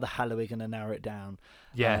think, how the hell are we going to narrow it down?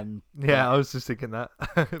 I was just thinking that.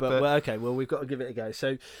 but well, okay, well, we've got to give it a go.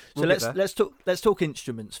 So let's talk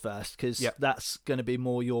instruments first, because that's going to be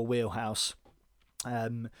more your wheelhouse.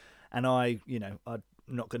 And I'm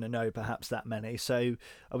not going to know perhaps that many. So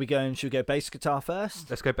should we go bass guitar first?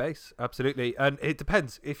 Let's go bass, absolutely. And it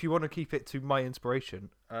depends if you want to keep it to my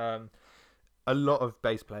inspiration. A lot of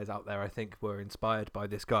bass players out there, I think, were inspired by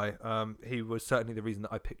this guy. He was certainly the reason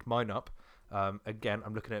that I picked mine up. Again,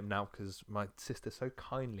 I'm looking at him now because my sister so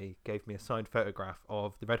kindly gave me a signed photograph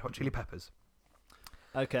of the Red Hot Chili Peppers.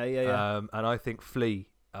 Okay, yeah. And I think Flea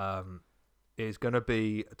is going to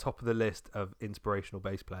be top of the list of inspirational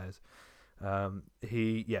bass players.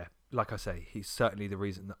 Like I say, he's certainly the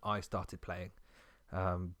reason that I started playing.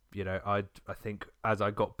 I think as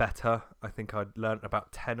I got better, I think I'd learned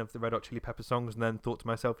about 10 of the Red Hot Chili Pepper songs, and then thought to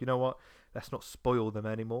myself, you know what, let's not spoil them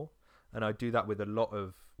anymore. And I do that with a lot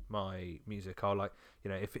of my music. I'll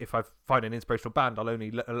if I find an inspirational band, I'll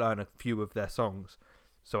only learn a few of their songs,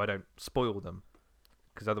 so I don't spoil them,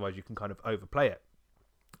 because otherwise you can kind of overplay it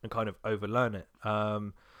and kind of overlearn it.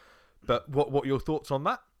 But what are your thoughts on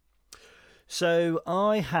that? So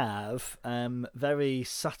I have very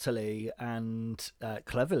subtly and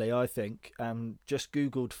cleverly, I think, just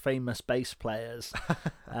Googled famous bass players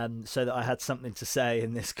so that I had something to say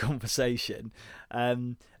in this conversation.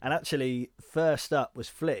 And actually, first up was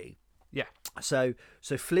Flea. Yeah. So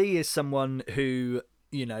Flea is someone who,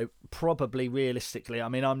 probably realistically, I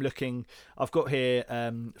mean, I've got here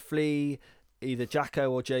Flea, either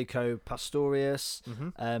Jaco or Jaco Pastorius,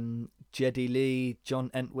 Geddy Lee,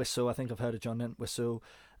 John Entwistle. I think I've heard of John Entwistle.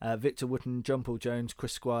 Victor Wooten, John Paul Jones,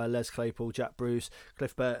 Chris Squire, Les Claypool, Jack Bruce,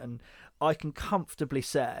 Cliff Burton. I can comfortably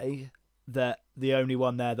say that the only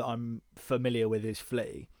one there that I'm familiar with is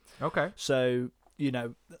Flea. Okay. So,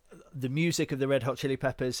 the music of the Red Hot Chili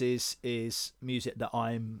Peppers is music that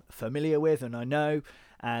I'm familiar with and I know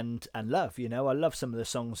and love. I love some of the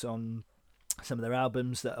songs on some of their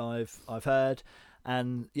albums that I've heard,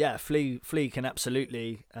 and Flea can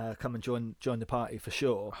absolutely come and join the party for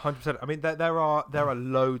sure. 100%. I mean, there are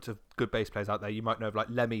loads of good bass players out there. You might know of like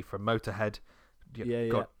Lemmy from Motorhead.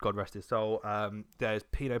 God rest his soul. There's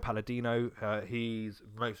Pino Palladino. His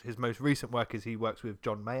most recent work is he works with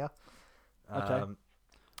John Mayer. Okay.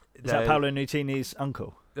 Is that Paolo Nutini's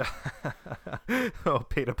uncle?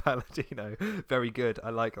 Pino Palladino, very good. I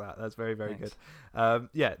like that. That's very, very good.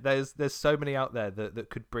 There's so many out there that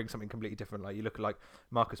could bring something completely different. Like you look at like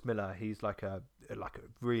Marcus Miller. He's like a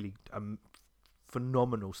really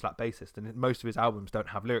phenomenal slap bassist, and most of his albums don't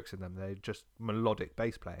have lyrics in them. They're just melodic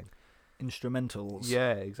bass playing, instrumentals.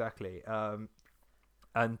 Yeah, exactly.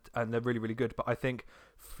 And they're really, really good. But I think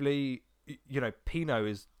Flea, Pino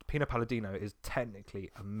Pino Palladino is technically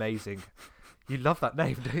amazing. You love that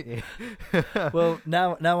name, don't you? Well,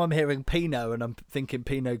 now I'm hearing Pinot and I'm thinking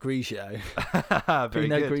Pinot Grigio.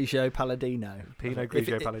 Pinot Grigio Palladino. Pinot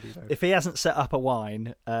Grigio Palladino. If he hasn't set up a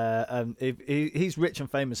wine, if he's rich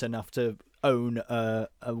and famous enough to own a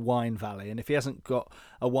wine valley, and if he hasn't got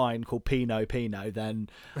a wine called Pinot, then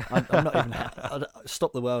I'm not even.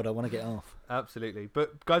 Stop the world! I want to get off. Absolutely,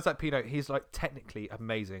 but guys like Pinot, he's like technically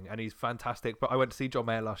amazing and he's fantastic. But I went to see John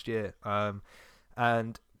Mayer last year,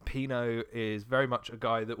 and Pinot is very much a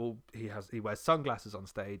guy that he wears sunglasses on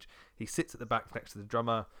stage. He sits at the back next to the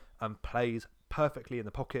drummer and plays perfectly in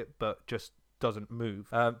the pocket, but just doesn't move.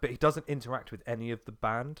 But he doesn't interact with any of the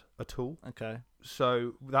band at all. Okay.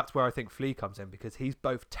 So that's where I think Flea comes in, because he's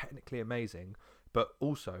both technically amazing, but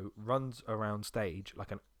also runs around stage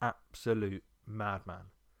like an absolute madman.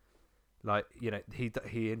 Like, you know, he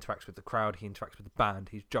interacts with the crowd, he interacts with the band,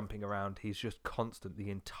 he's jumping around, he's just constant the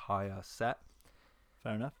entire set.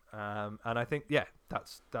 Fair enough. And I think, yeah,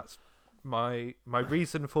 that's my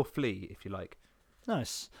reason for Flea, if you like.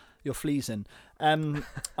 Nice. You're fleasing.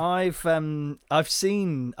 I've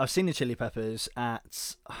seen the Chili Peppers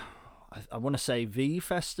at, I want to say V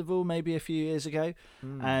Festival maybe a few years ago,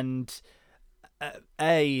 and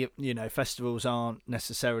festivals aren't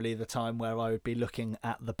necessarily the time where I would be looking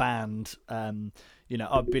at the band. I'd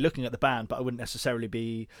be looking at the band, but I wouldn't necessarily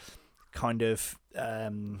be kind of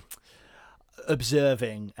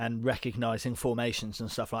observing and recognizing formations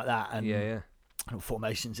and stuff like that. And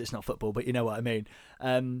formations, it's not football, but you know what I mean.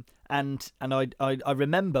 And I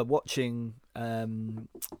remember watching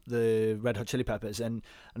the Red Hot Chili Peppers, and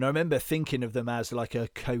I remember thinking of them as like a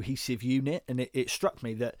cohesive unit, and it struck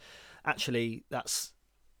me that actually that's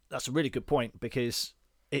a really good point, because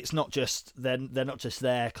it's not just they're not just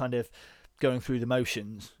there kind of going through the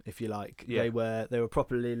motions, if you like. They were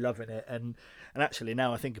properly loving it, and actually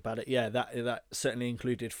now I think about it, that certainly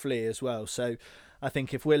included Flea as well. So I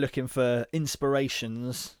think if we're looking for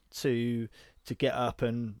inspirations to get up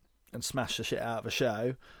and smash the shit out of a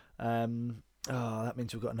show, that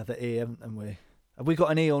means we've got another E, haven't we? Have we got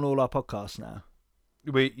an E on all our podcasts now?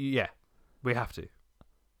 We have to.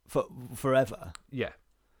 Forever? Yeah.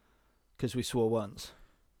 Because we swore once.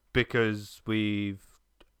 Because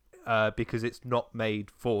it's not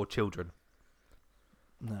made for children.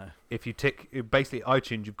 No. If you tick, basically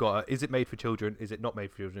iTunes, you've got is it made for children? Is it not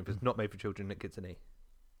made for children? If it's not made for children, it gets an E.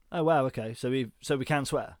 Oh wow, okay. So we can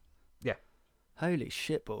swear. Yeah. Holy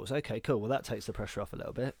shit balls. Okay, cool. Well, that takes the pressure off a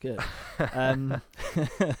little bit. Good.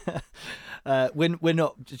 We're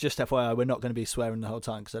not, just FYI, we're not going to be swearing the whole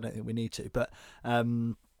time, because I don't think we need to. But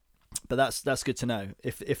that's good to know.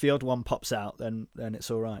 If the odd one pops out, then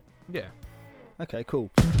it's all right. Yeah. Okay,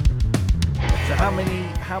 cool. So how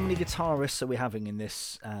many guitarists are we having in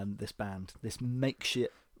this band? This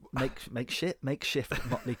makeshift Motley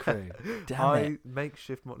Crue. Damn it.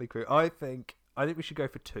 Makeshift Motley Crue. I think we should go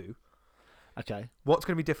for 2. Okay. What's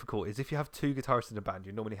going to be difficult is if you have 2 guitarists in a band,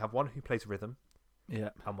 you normally have one who plays rhythm,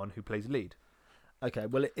 and one who plays lead. Okay.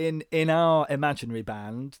 Well, in our imaginary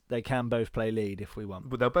band, they can both play lead if we want.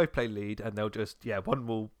 Well, they'll both play lead, and they'll just one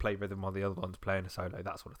will play rhythm while the other one's playing a solo,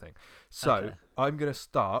 that sort of thing. So okay. I'm going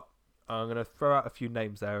to throw out a few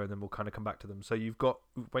names there, and then we'll kind of come back to them. So you've got,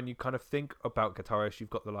 when you kind of think about guitarists, you've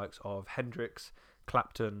got the likes of Hendrix,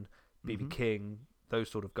 Clapton, B.B. King,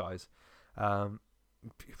 those sort of guys.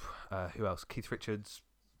 Who else? Keith Richards,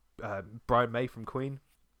 Brian May from Queen.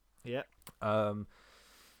 Yeah.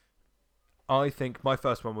 I think my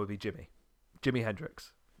first one would be Jimi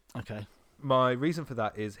Hendrix. Okay. My reason for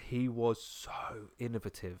that is he was so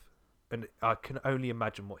innovative, and I can only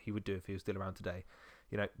imagine what he would do if he was still around today.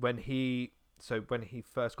 You know, when he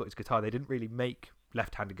first got his guitar, they didn't really make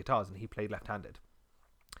left-handed guitars, and he played left-handed.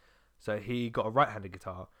 So he got a right-handed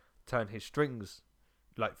guitar, turned his strings,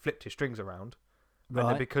 flipped his strings around, and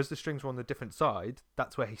then because the strings were on the different side,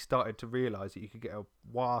 that's where he started to realise that you could get a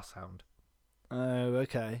wah sound. Oh,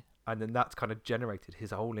 okay. And then that's kind of generated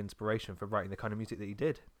his whole inspiration for writing the kind of music that he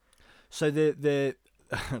did. So the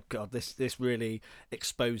God, this really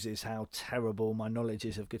exposes how terrible my knowledge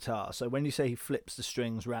is of guitar. So when you say he flips the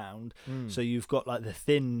strings round, so you've got like the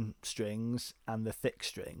thin strings and the thick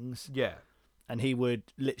strings. Yeah. And he would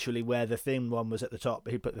literally, where the thin one was at the top,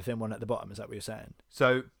 he'd put the thin one at the bottom. Is that what you're saying?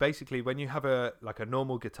 So basically, when you have a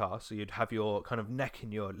normal guitar, so you'd have your kind of neck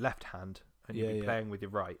in your left hand, and you'd be playing with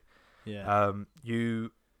your right. Yeah.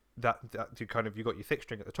 You got your thick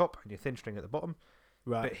string at the top and your thin string at the bottom.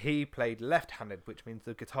 Right. But he played left-handed, which means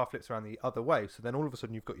the guitar flips around the other way. So then all of a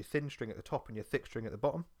sudden you've got your thin string at the top and your thick string at the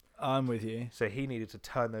bottom. I'm with you. So he needed to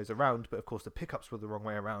turn those around, but of course the pickups were the wrong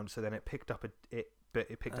way around. So then it picked up it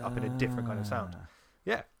picked it up in a different kind of sound.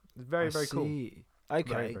 Yeah, It's very, very cool.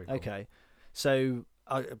 Okay, Very cool. okay. So,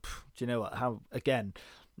 do you know what? How again?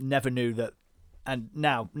 Never knew that. And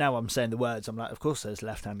now I'm saying the words. I'm like, of course, there's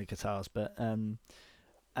left-handed guitars, but and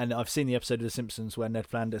I've seen the episode of The Simpsons where Ned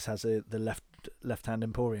Flanders has the left-hand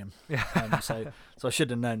Emporium. So I should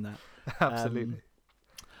have known that. Absolutely.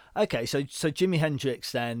 Okay, so Jimi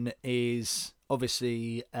Hendrix then is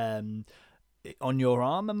obviously on your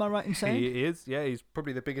arm. Am I right in saying? He is. Yeah, he's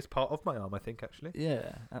probably the biggest part of my arm, I think, actually.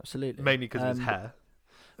 Yeah, absolutely. Mainly because of his hair.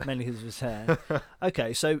 Mainly because of his hair.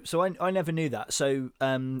 Okay, so I never knew that. So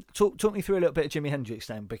talk me through a little bit of Jimi Hendrix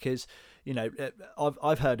then, because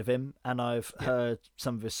I've heard of him and I've heard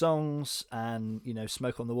some of his songs and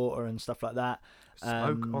Smoke on the Water and stuff like that.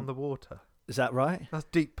 Smoke on the Water. Is that right? That's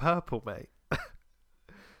Deep Purple, mate.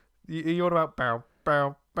 You on about bow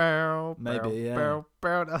bow bow? Maybe, yeah. Bow,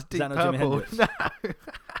 bow. That's Deep Is that not Jimi Purple. Hendrix?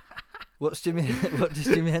 What does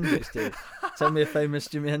Jimi Hendrix do? Tell me a famous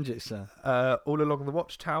Jimi Hendrix song. All Along the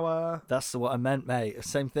Watchtower. That's what I meant, mate.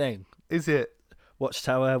 Same thing. Is it?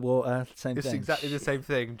 Watchtower, Water, same It's thing. exactly the same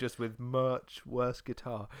thing, just with much worse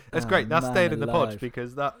guitar. That's great. That's staying in the pod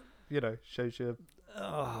because that shows you.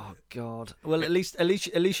 Oh God! Well, at least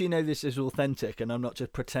you know this is authentic, and I'm not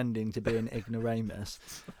just pretending to be an ignoramus.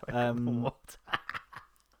 What?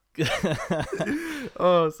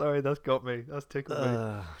 Oh, sorry, that's got me. That's tickled me.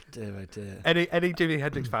 Oh dear, oh dear. Any Jimi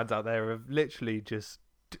Hendrix fans out there have literally just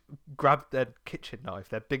grabbed their kitchen knife,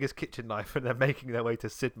 their biggest kitchen knife, and they're making their way to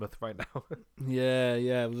Sidmouth right now.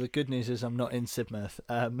 Yeah. Well, the good news is I'm not in Sidmouth.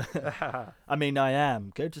 I mean, I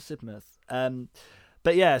am. Go to Sidmouth.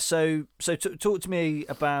 But yeah, so talk to me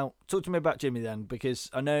about Jimmy then, because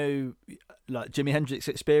I know like Jimi Hendrix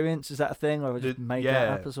Experience, is that a thing, or have I just made that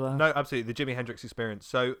up as well? No, absolutely, the Jimi Hendrix Experience.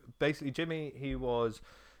 So basically, Jimmy, he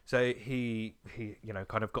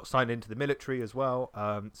kind of got signed into the military as well.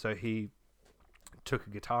 So he took a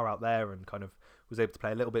guitar out there and kind of was able to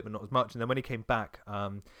play a little bit, but not as much. And then when he came back,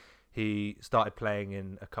 he started playing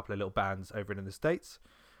in a couple of little bands over in the States,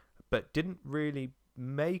 but didn't really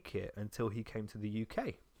make it until he came to the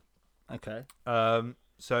UK. Okay.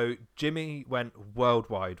 So Jimmy went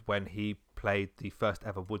worldwide when he played the first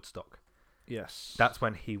ever Woodstock. Yes. That's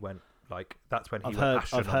when he went I've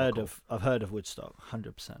heard of Woodstock,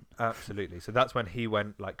 100%. Absolutely. So that's when he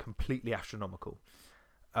went like completely astronomical.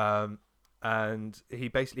 And he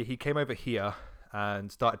came over here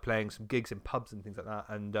and started playing some gigs in pubs and things like that,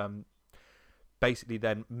 and basically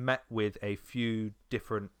then met with a few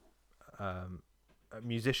different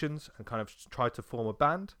musicians and kind of tried to form a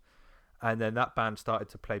band, and then that band started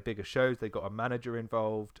to play bigger shows. They got a manager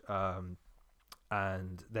involved,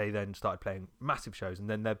 and they then started playing massive shows. And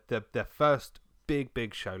then their first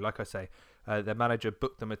big show, like I say, their manager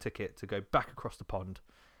booked them a ticket to go back across the pond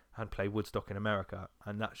and play Woodstock in America,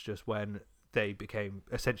 and that's just when they became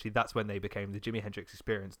the Jimi Hendrix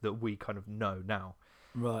Experience that we kind of know now.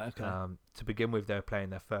 Right, okay. To begin with, they were playing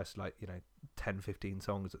their first 10-15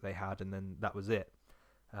 songs that they had, and then that was it.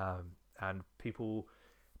 And people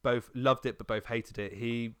both loved it but both hated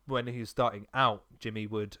it. When he was starting out, Jimmy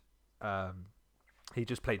would he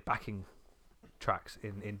just played backing tracks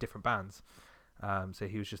in different bands. So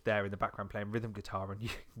he was just there in the background playing rhythm guitar, and you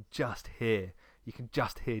can just hear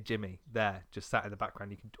Jimmy there, just sat in the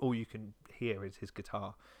background. All you can hear is his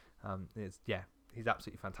guitar. He's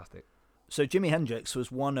absolutely fantastic. So Jimi Hendrix was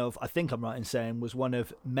one of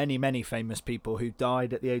many, many famous people who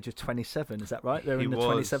died at the age of 27. Is that right? They're in the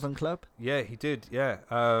 27 Club? Yeah, he did, yeah.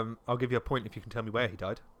 I'll give you a point if you can tell me where he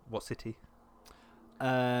died. What city?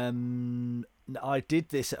 I did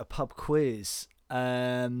this at a pub quiz.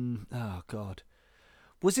 Oh, God.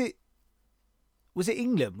 Was it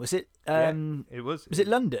England? Was it? It was. Was it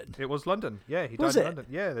London? It was London. Yeah, he died in London.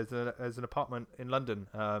 Yeah, there's an apartment in London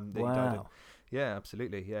that he died in. Yeah,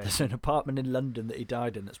 absolutely. Yeah, there's an apartment in London that he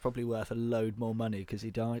died in that's probably worth a load more money because he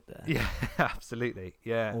died there. Yeah, absolutely.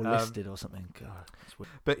 Yeah, or listed or something. God,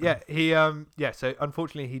 but yeah, he So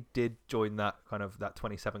unfortunately, he did join that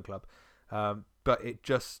 27 Club. But it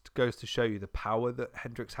just goes to show you the power that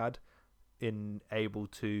Hendrix had in able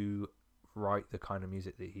to write the kind of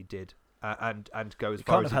music that he did. And go as far as he did. He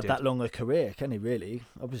can't have had that long a career, can he? Really?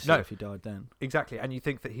 Obviously, no. If he died then. Exactly, and you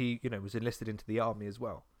think that he, was enlisted into the army as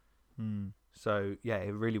well. So yeah,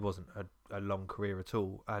 it really wasn't a long career at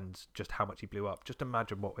all, and just how much he blew up. Just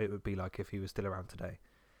imagine what it would be like if he was still around today.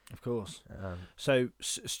 Of course. So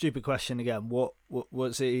stupid question again. What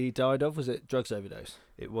was it he died of? Was it drugs overdose?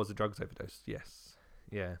 It was a drugs overdose. Yes.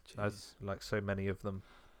 Yeah. Jeez. As like so many of them.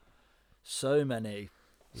 So many.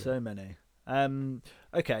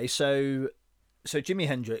 Okay, so Jimi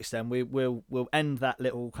Hendrix, then we'll end that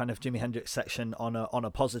little kind of Jimi Hendrix section on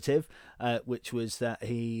a positive, which was that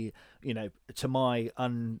he, to my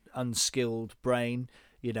unskilled brain,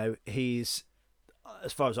 he's,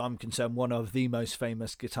 as far as I'm concerned, one of the most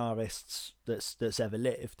famous guitarists that's ever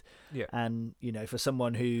lived. Yeah. And for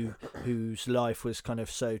someone whose life was kind of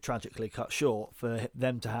so tragically cut short, for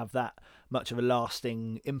them to have that much of a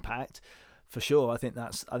lasting impact, for sure, I think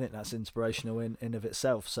that's inspirational in of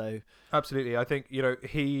itself. So absolutely, I think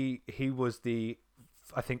he was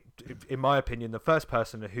I think in my opinion the first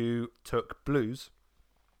person who took blues,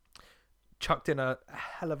 chucked in a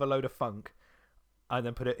hell of a load of funk, and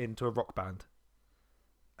then put it into a rock band.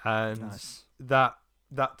 And nice. that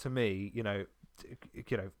to me,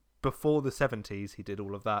 before the 70s he did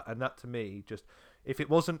all of that, and that to me, just, if it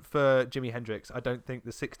wasn't for Jimi Hendrix, I don't think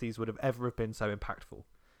the 60s would have ever been so impactful.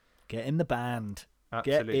 Get in the band.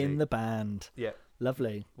 Absolutely. Get in the band. Yeah.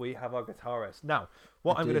 Lovely. We have our guitarist. Now,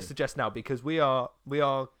 what I'm going to suggest now, because we are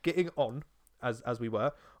getting on as we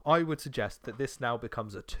were, I would suggest that this now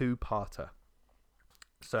becomes a two-parter.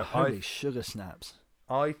 So holy sugar snaps.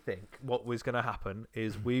 I think what was going to happen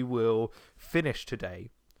is we will finish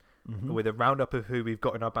today with a roundup of who we've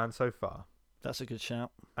got in our band so far. That's a good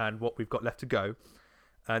shout. And what we've got left to go.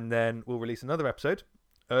 And then we'll release another episode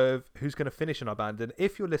of who's going to finish in our band. And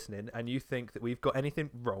if you're listening and you think that we've got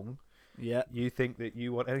anything wrong, you think that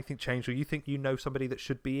you want anything changed, or you think somebody that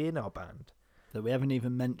should be in our band that we haven't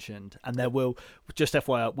even mentioned, and there will, just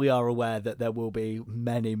FYI, we are aware that there will be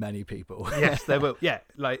many people. Yes, there will. Yeah,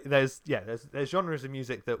 like there's genres of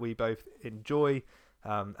music that we both enjoy,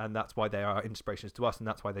 and that's why they are inspirations to us, and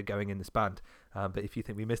that's why they're going in this band. But if you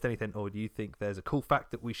think we missed anything, or you think there's a cool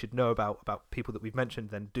fact that we should know about people that we've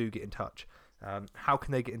mentioned, then do get in touch. How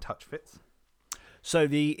can they get in touch, Fitz? So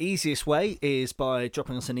the easiest way is by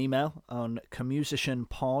dropping us an email on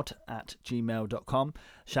comusicianpod@gmail.com.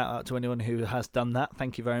 Shout out to anyone who has done that.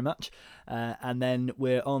 Thank you very much. And then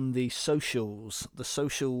we're on the socials. The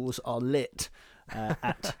socials are lit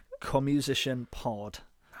at comusicianpod.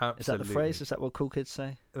 Absolutely. Is that the phrase? Is that what cool kids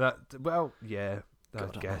say? Well, yeah,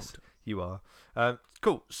 God, I guess you are.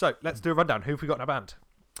 Cool. So let's do a rundown. Who have we got in our band?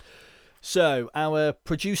 So our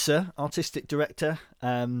producer, artistic director,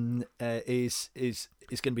 is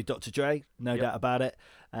going to be Dr. Dre, no doubt about it.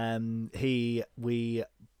 We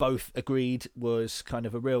both agreed was kind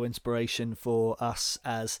of a real inspiration for us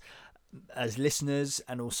as listeners,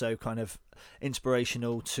 and also kind of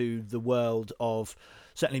inspirational to the world of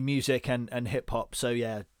certainly music and hip hop. So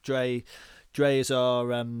yeah, Dre is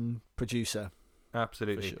our producer.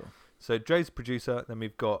 Absolutely. For sure. So Dre's producer. Then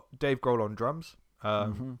we've got Dave Grohl on drums.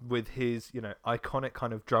 With his, iconic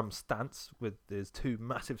kind of drum stance, with his two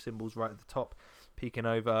massive cymbals right at the top, peeking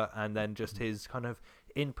over, and then just his kind of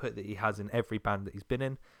input that he has in every band that he's been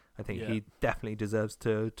in. I think he definitely deserves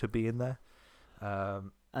to be in there.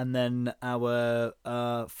 And then our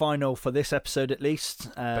final for this episode, at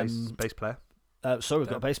least, bass player. Sorry, we've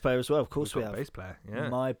got a bass player as well. Of course we have. Bass player. Yeah.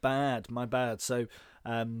 My bad. So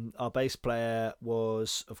our bass player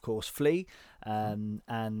was, of course, Flea,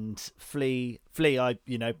 and Flea, I,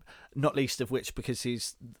 not least of which because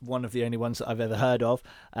he's one of the only ones that I've ever heard of,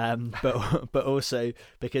 but also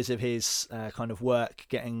because of his kind of work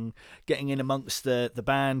getting in amongst the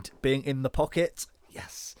band, being in the pocket.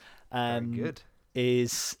 Yes. Very good. He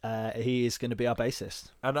is going to be our bassist.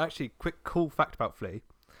 And actually, quick cool fact about Flea.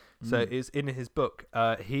 So is in his book,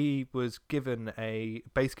 he was given a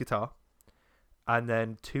bass guitar, and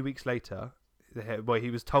then 2 weeks later,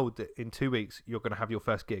 he was told that in 2 weeks you're going to have your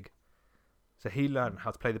first gig. So he learned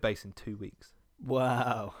how to play the bass in 2 weeks.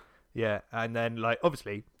 Wow. Yeah, and then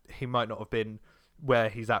obviously he might not have been where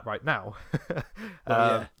he's at right now,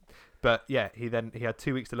 but yeah, he had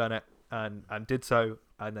 2 weeks to learn it, and did so,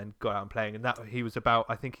 and then got out and playing. And that he was about,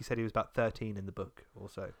 I think he said he was about 13 in the book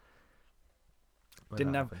or so.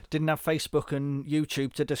 Didn't have Facebook and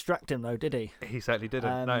YouTube to distract him though, did he? He certainly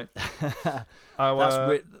didn't. No.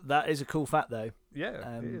 That is a cool fact though.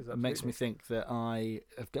 Yeah, it is. It makes me think that I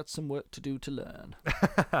have got some work to do to learn.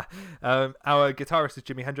 Our guitarist is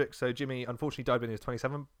Jimi Hendrix. So Jimmy unfortunately died when he was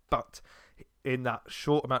 27, but in that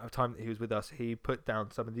short amount of time that he was with us, he put down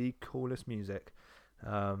some of the coolest music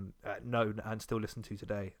known and still listened to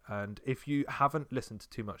today. And if you haven't listened to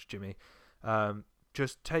too much Jimmy,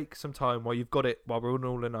 just take some time while you've got it, while we're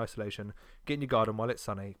all in isolation, get in your garden while it's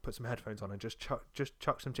sunny, put some headphones on, and just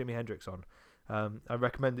chuck some Jimi Hendrix on. I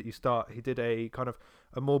recommend that you start. He did a kind of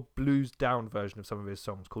a more blues down version of some of his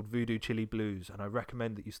songs called Voodoo Chili Blues, and I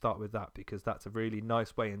recommend that you start with that, because that's a really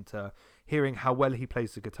nice way into hearing how well he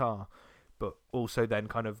plays the guitar, but also then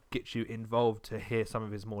kind of gets you involved to hear some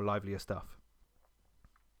of his more livelier stuff.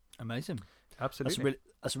 Amazing. Absolutely.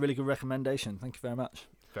 That's a really good recommendation. Thank you very much.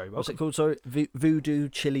 Very welcome. What's it called? Sorry, Voodoo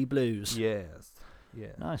Chili Blues. Yes.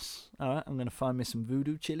 Yeah. Nice. All right, I'm going to find me some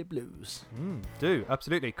Voodoo Chili Blues. Do.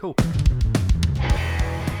 Absolutely. Cool.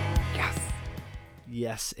 Yes.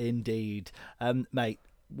 Yes, indeed. Mate,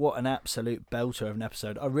 what an absolute belter of an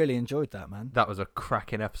episode. I really enjoyed that, man. That was a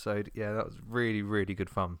cracking episode. Yeah, that was really, really good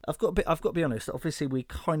fun. I've got to be honest. Obviously, we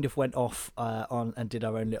kind of went off on and did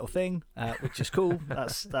our own little thing, which is cool.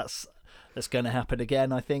 That's going to happen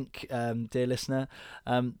again, I think, dear listener.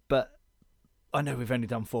 But I know we've only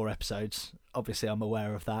done 4 episodes. Obviously, I'm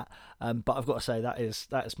aware of that. But I've got to say that is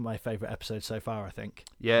my favourite episode so far, I think.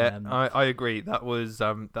 Yeah, I agree. That was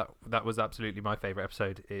that was absolutely my favourite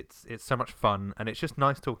episode. It's so much fun, and it's just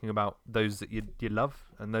nice talking about those that you love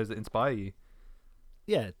and those that inspire you.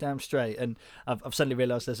 Yeah, damn straight. And I've suddenly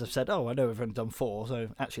realised, as I've said, I've only done 4, so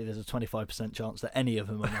actually there's a 25% chance that any of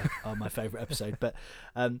them are my favourite episode. But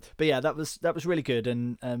yeah, that was really good.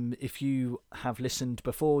 And if you have listened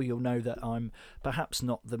before, you'll know that I'm perhaps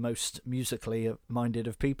not the most musically minded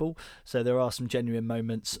of people. So there are some genuine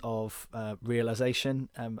moments of realisation.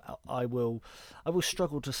 I will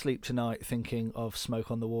struggle to sleep tonight thinking of Smoke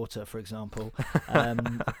on the Water, for example.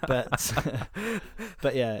 But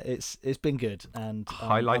yeah, it's been good, and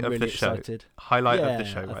highlight I'm of really the show. excited. Highlight of the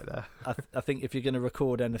show right there. I think if you're going to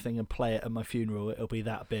record anything and play it at my funeral, it'll be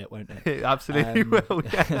that bit, won't it? It absolutely will.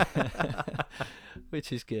 Yeah.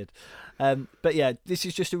 Which is good. But yeah, this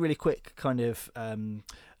is just a really quick kind of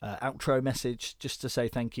outro message, just to say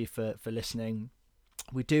thank you for listening.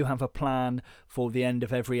 We do have a plan for the end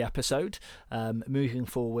of every episode. Moving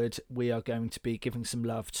forward, we are going to be giving some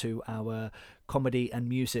love to our comedy and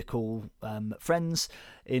musical friends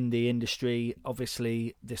in the industry.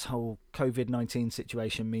 Obviously, this whole COVID-19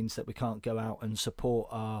 situation means that we can't go out and support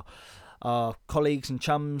our colleagues and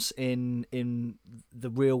chums in the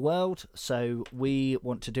real world. So we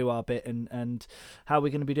want to do our bit, and how are we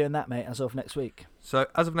going to be doing that, mate, as of next week? So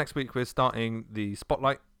as of next week, we're starting the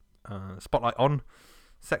Spotlight On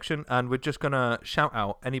section, and we're just going to shout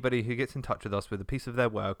out anybody who gets in touch with us with a piece of their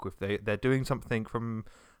work. If they're doing something from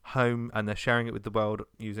home and they're sharing it with the world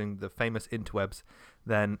using the famous interwebs,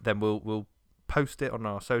 then we'll post it on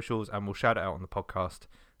our socials and we'll shout it out on the podcast,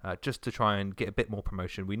 just to try and get a bit more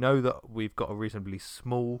promotion. We know that we've got a reasonably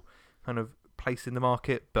small kind of place in the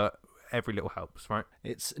market, but every little helps, right?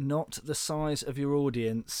 It's not the size of your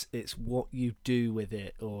audience, it's what you do with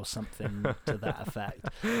it, or something to that effect.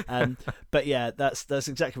 But yeah, that's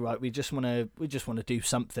exactly right. We just want to do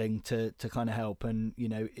something to kind of help, and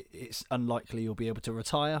it's unlikely you'll be able to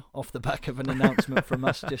retire off the back of an announcement from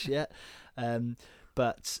us just yet.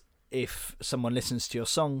 But if someone listens to your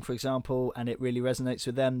song, for example, and it really resonates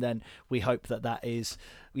with them, then we hope that is,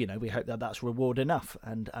 we hope that that's reward enough,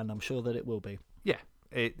 and I'm sure that it will be. Yeah.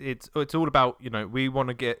 It's all about, we want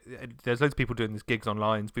to get, there's loads of people doing these gigs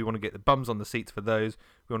online. We want to get the bums on the seats for those.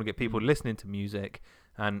 We want to get people listening to music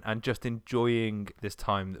and just enjoying this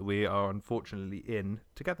time that we are unfortunately in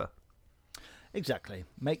together. Exactly.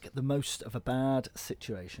 Make the most of a bad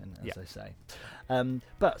situation, as they say.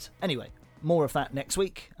 But anyway, more of that next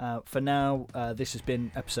week. For now, this has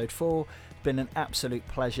been episode 4. It's been an absolute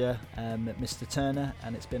pleasure, Mr. Turner,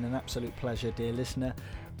 and it's been an absolute pleasure, dear listener.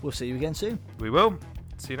 We'll see you again soon. We will.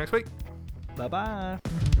 See you next week. Bye-bye.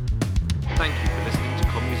 Thank you for listening to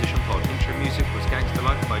Com Musician Pod. Intro music was Gangster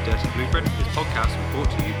Life by Dirty Blueprint. This podcast was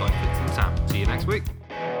brought to you by Fitz and Sam. See you next week.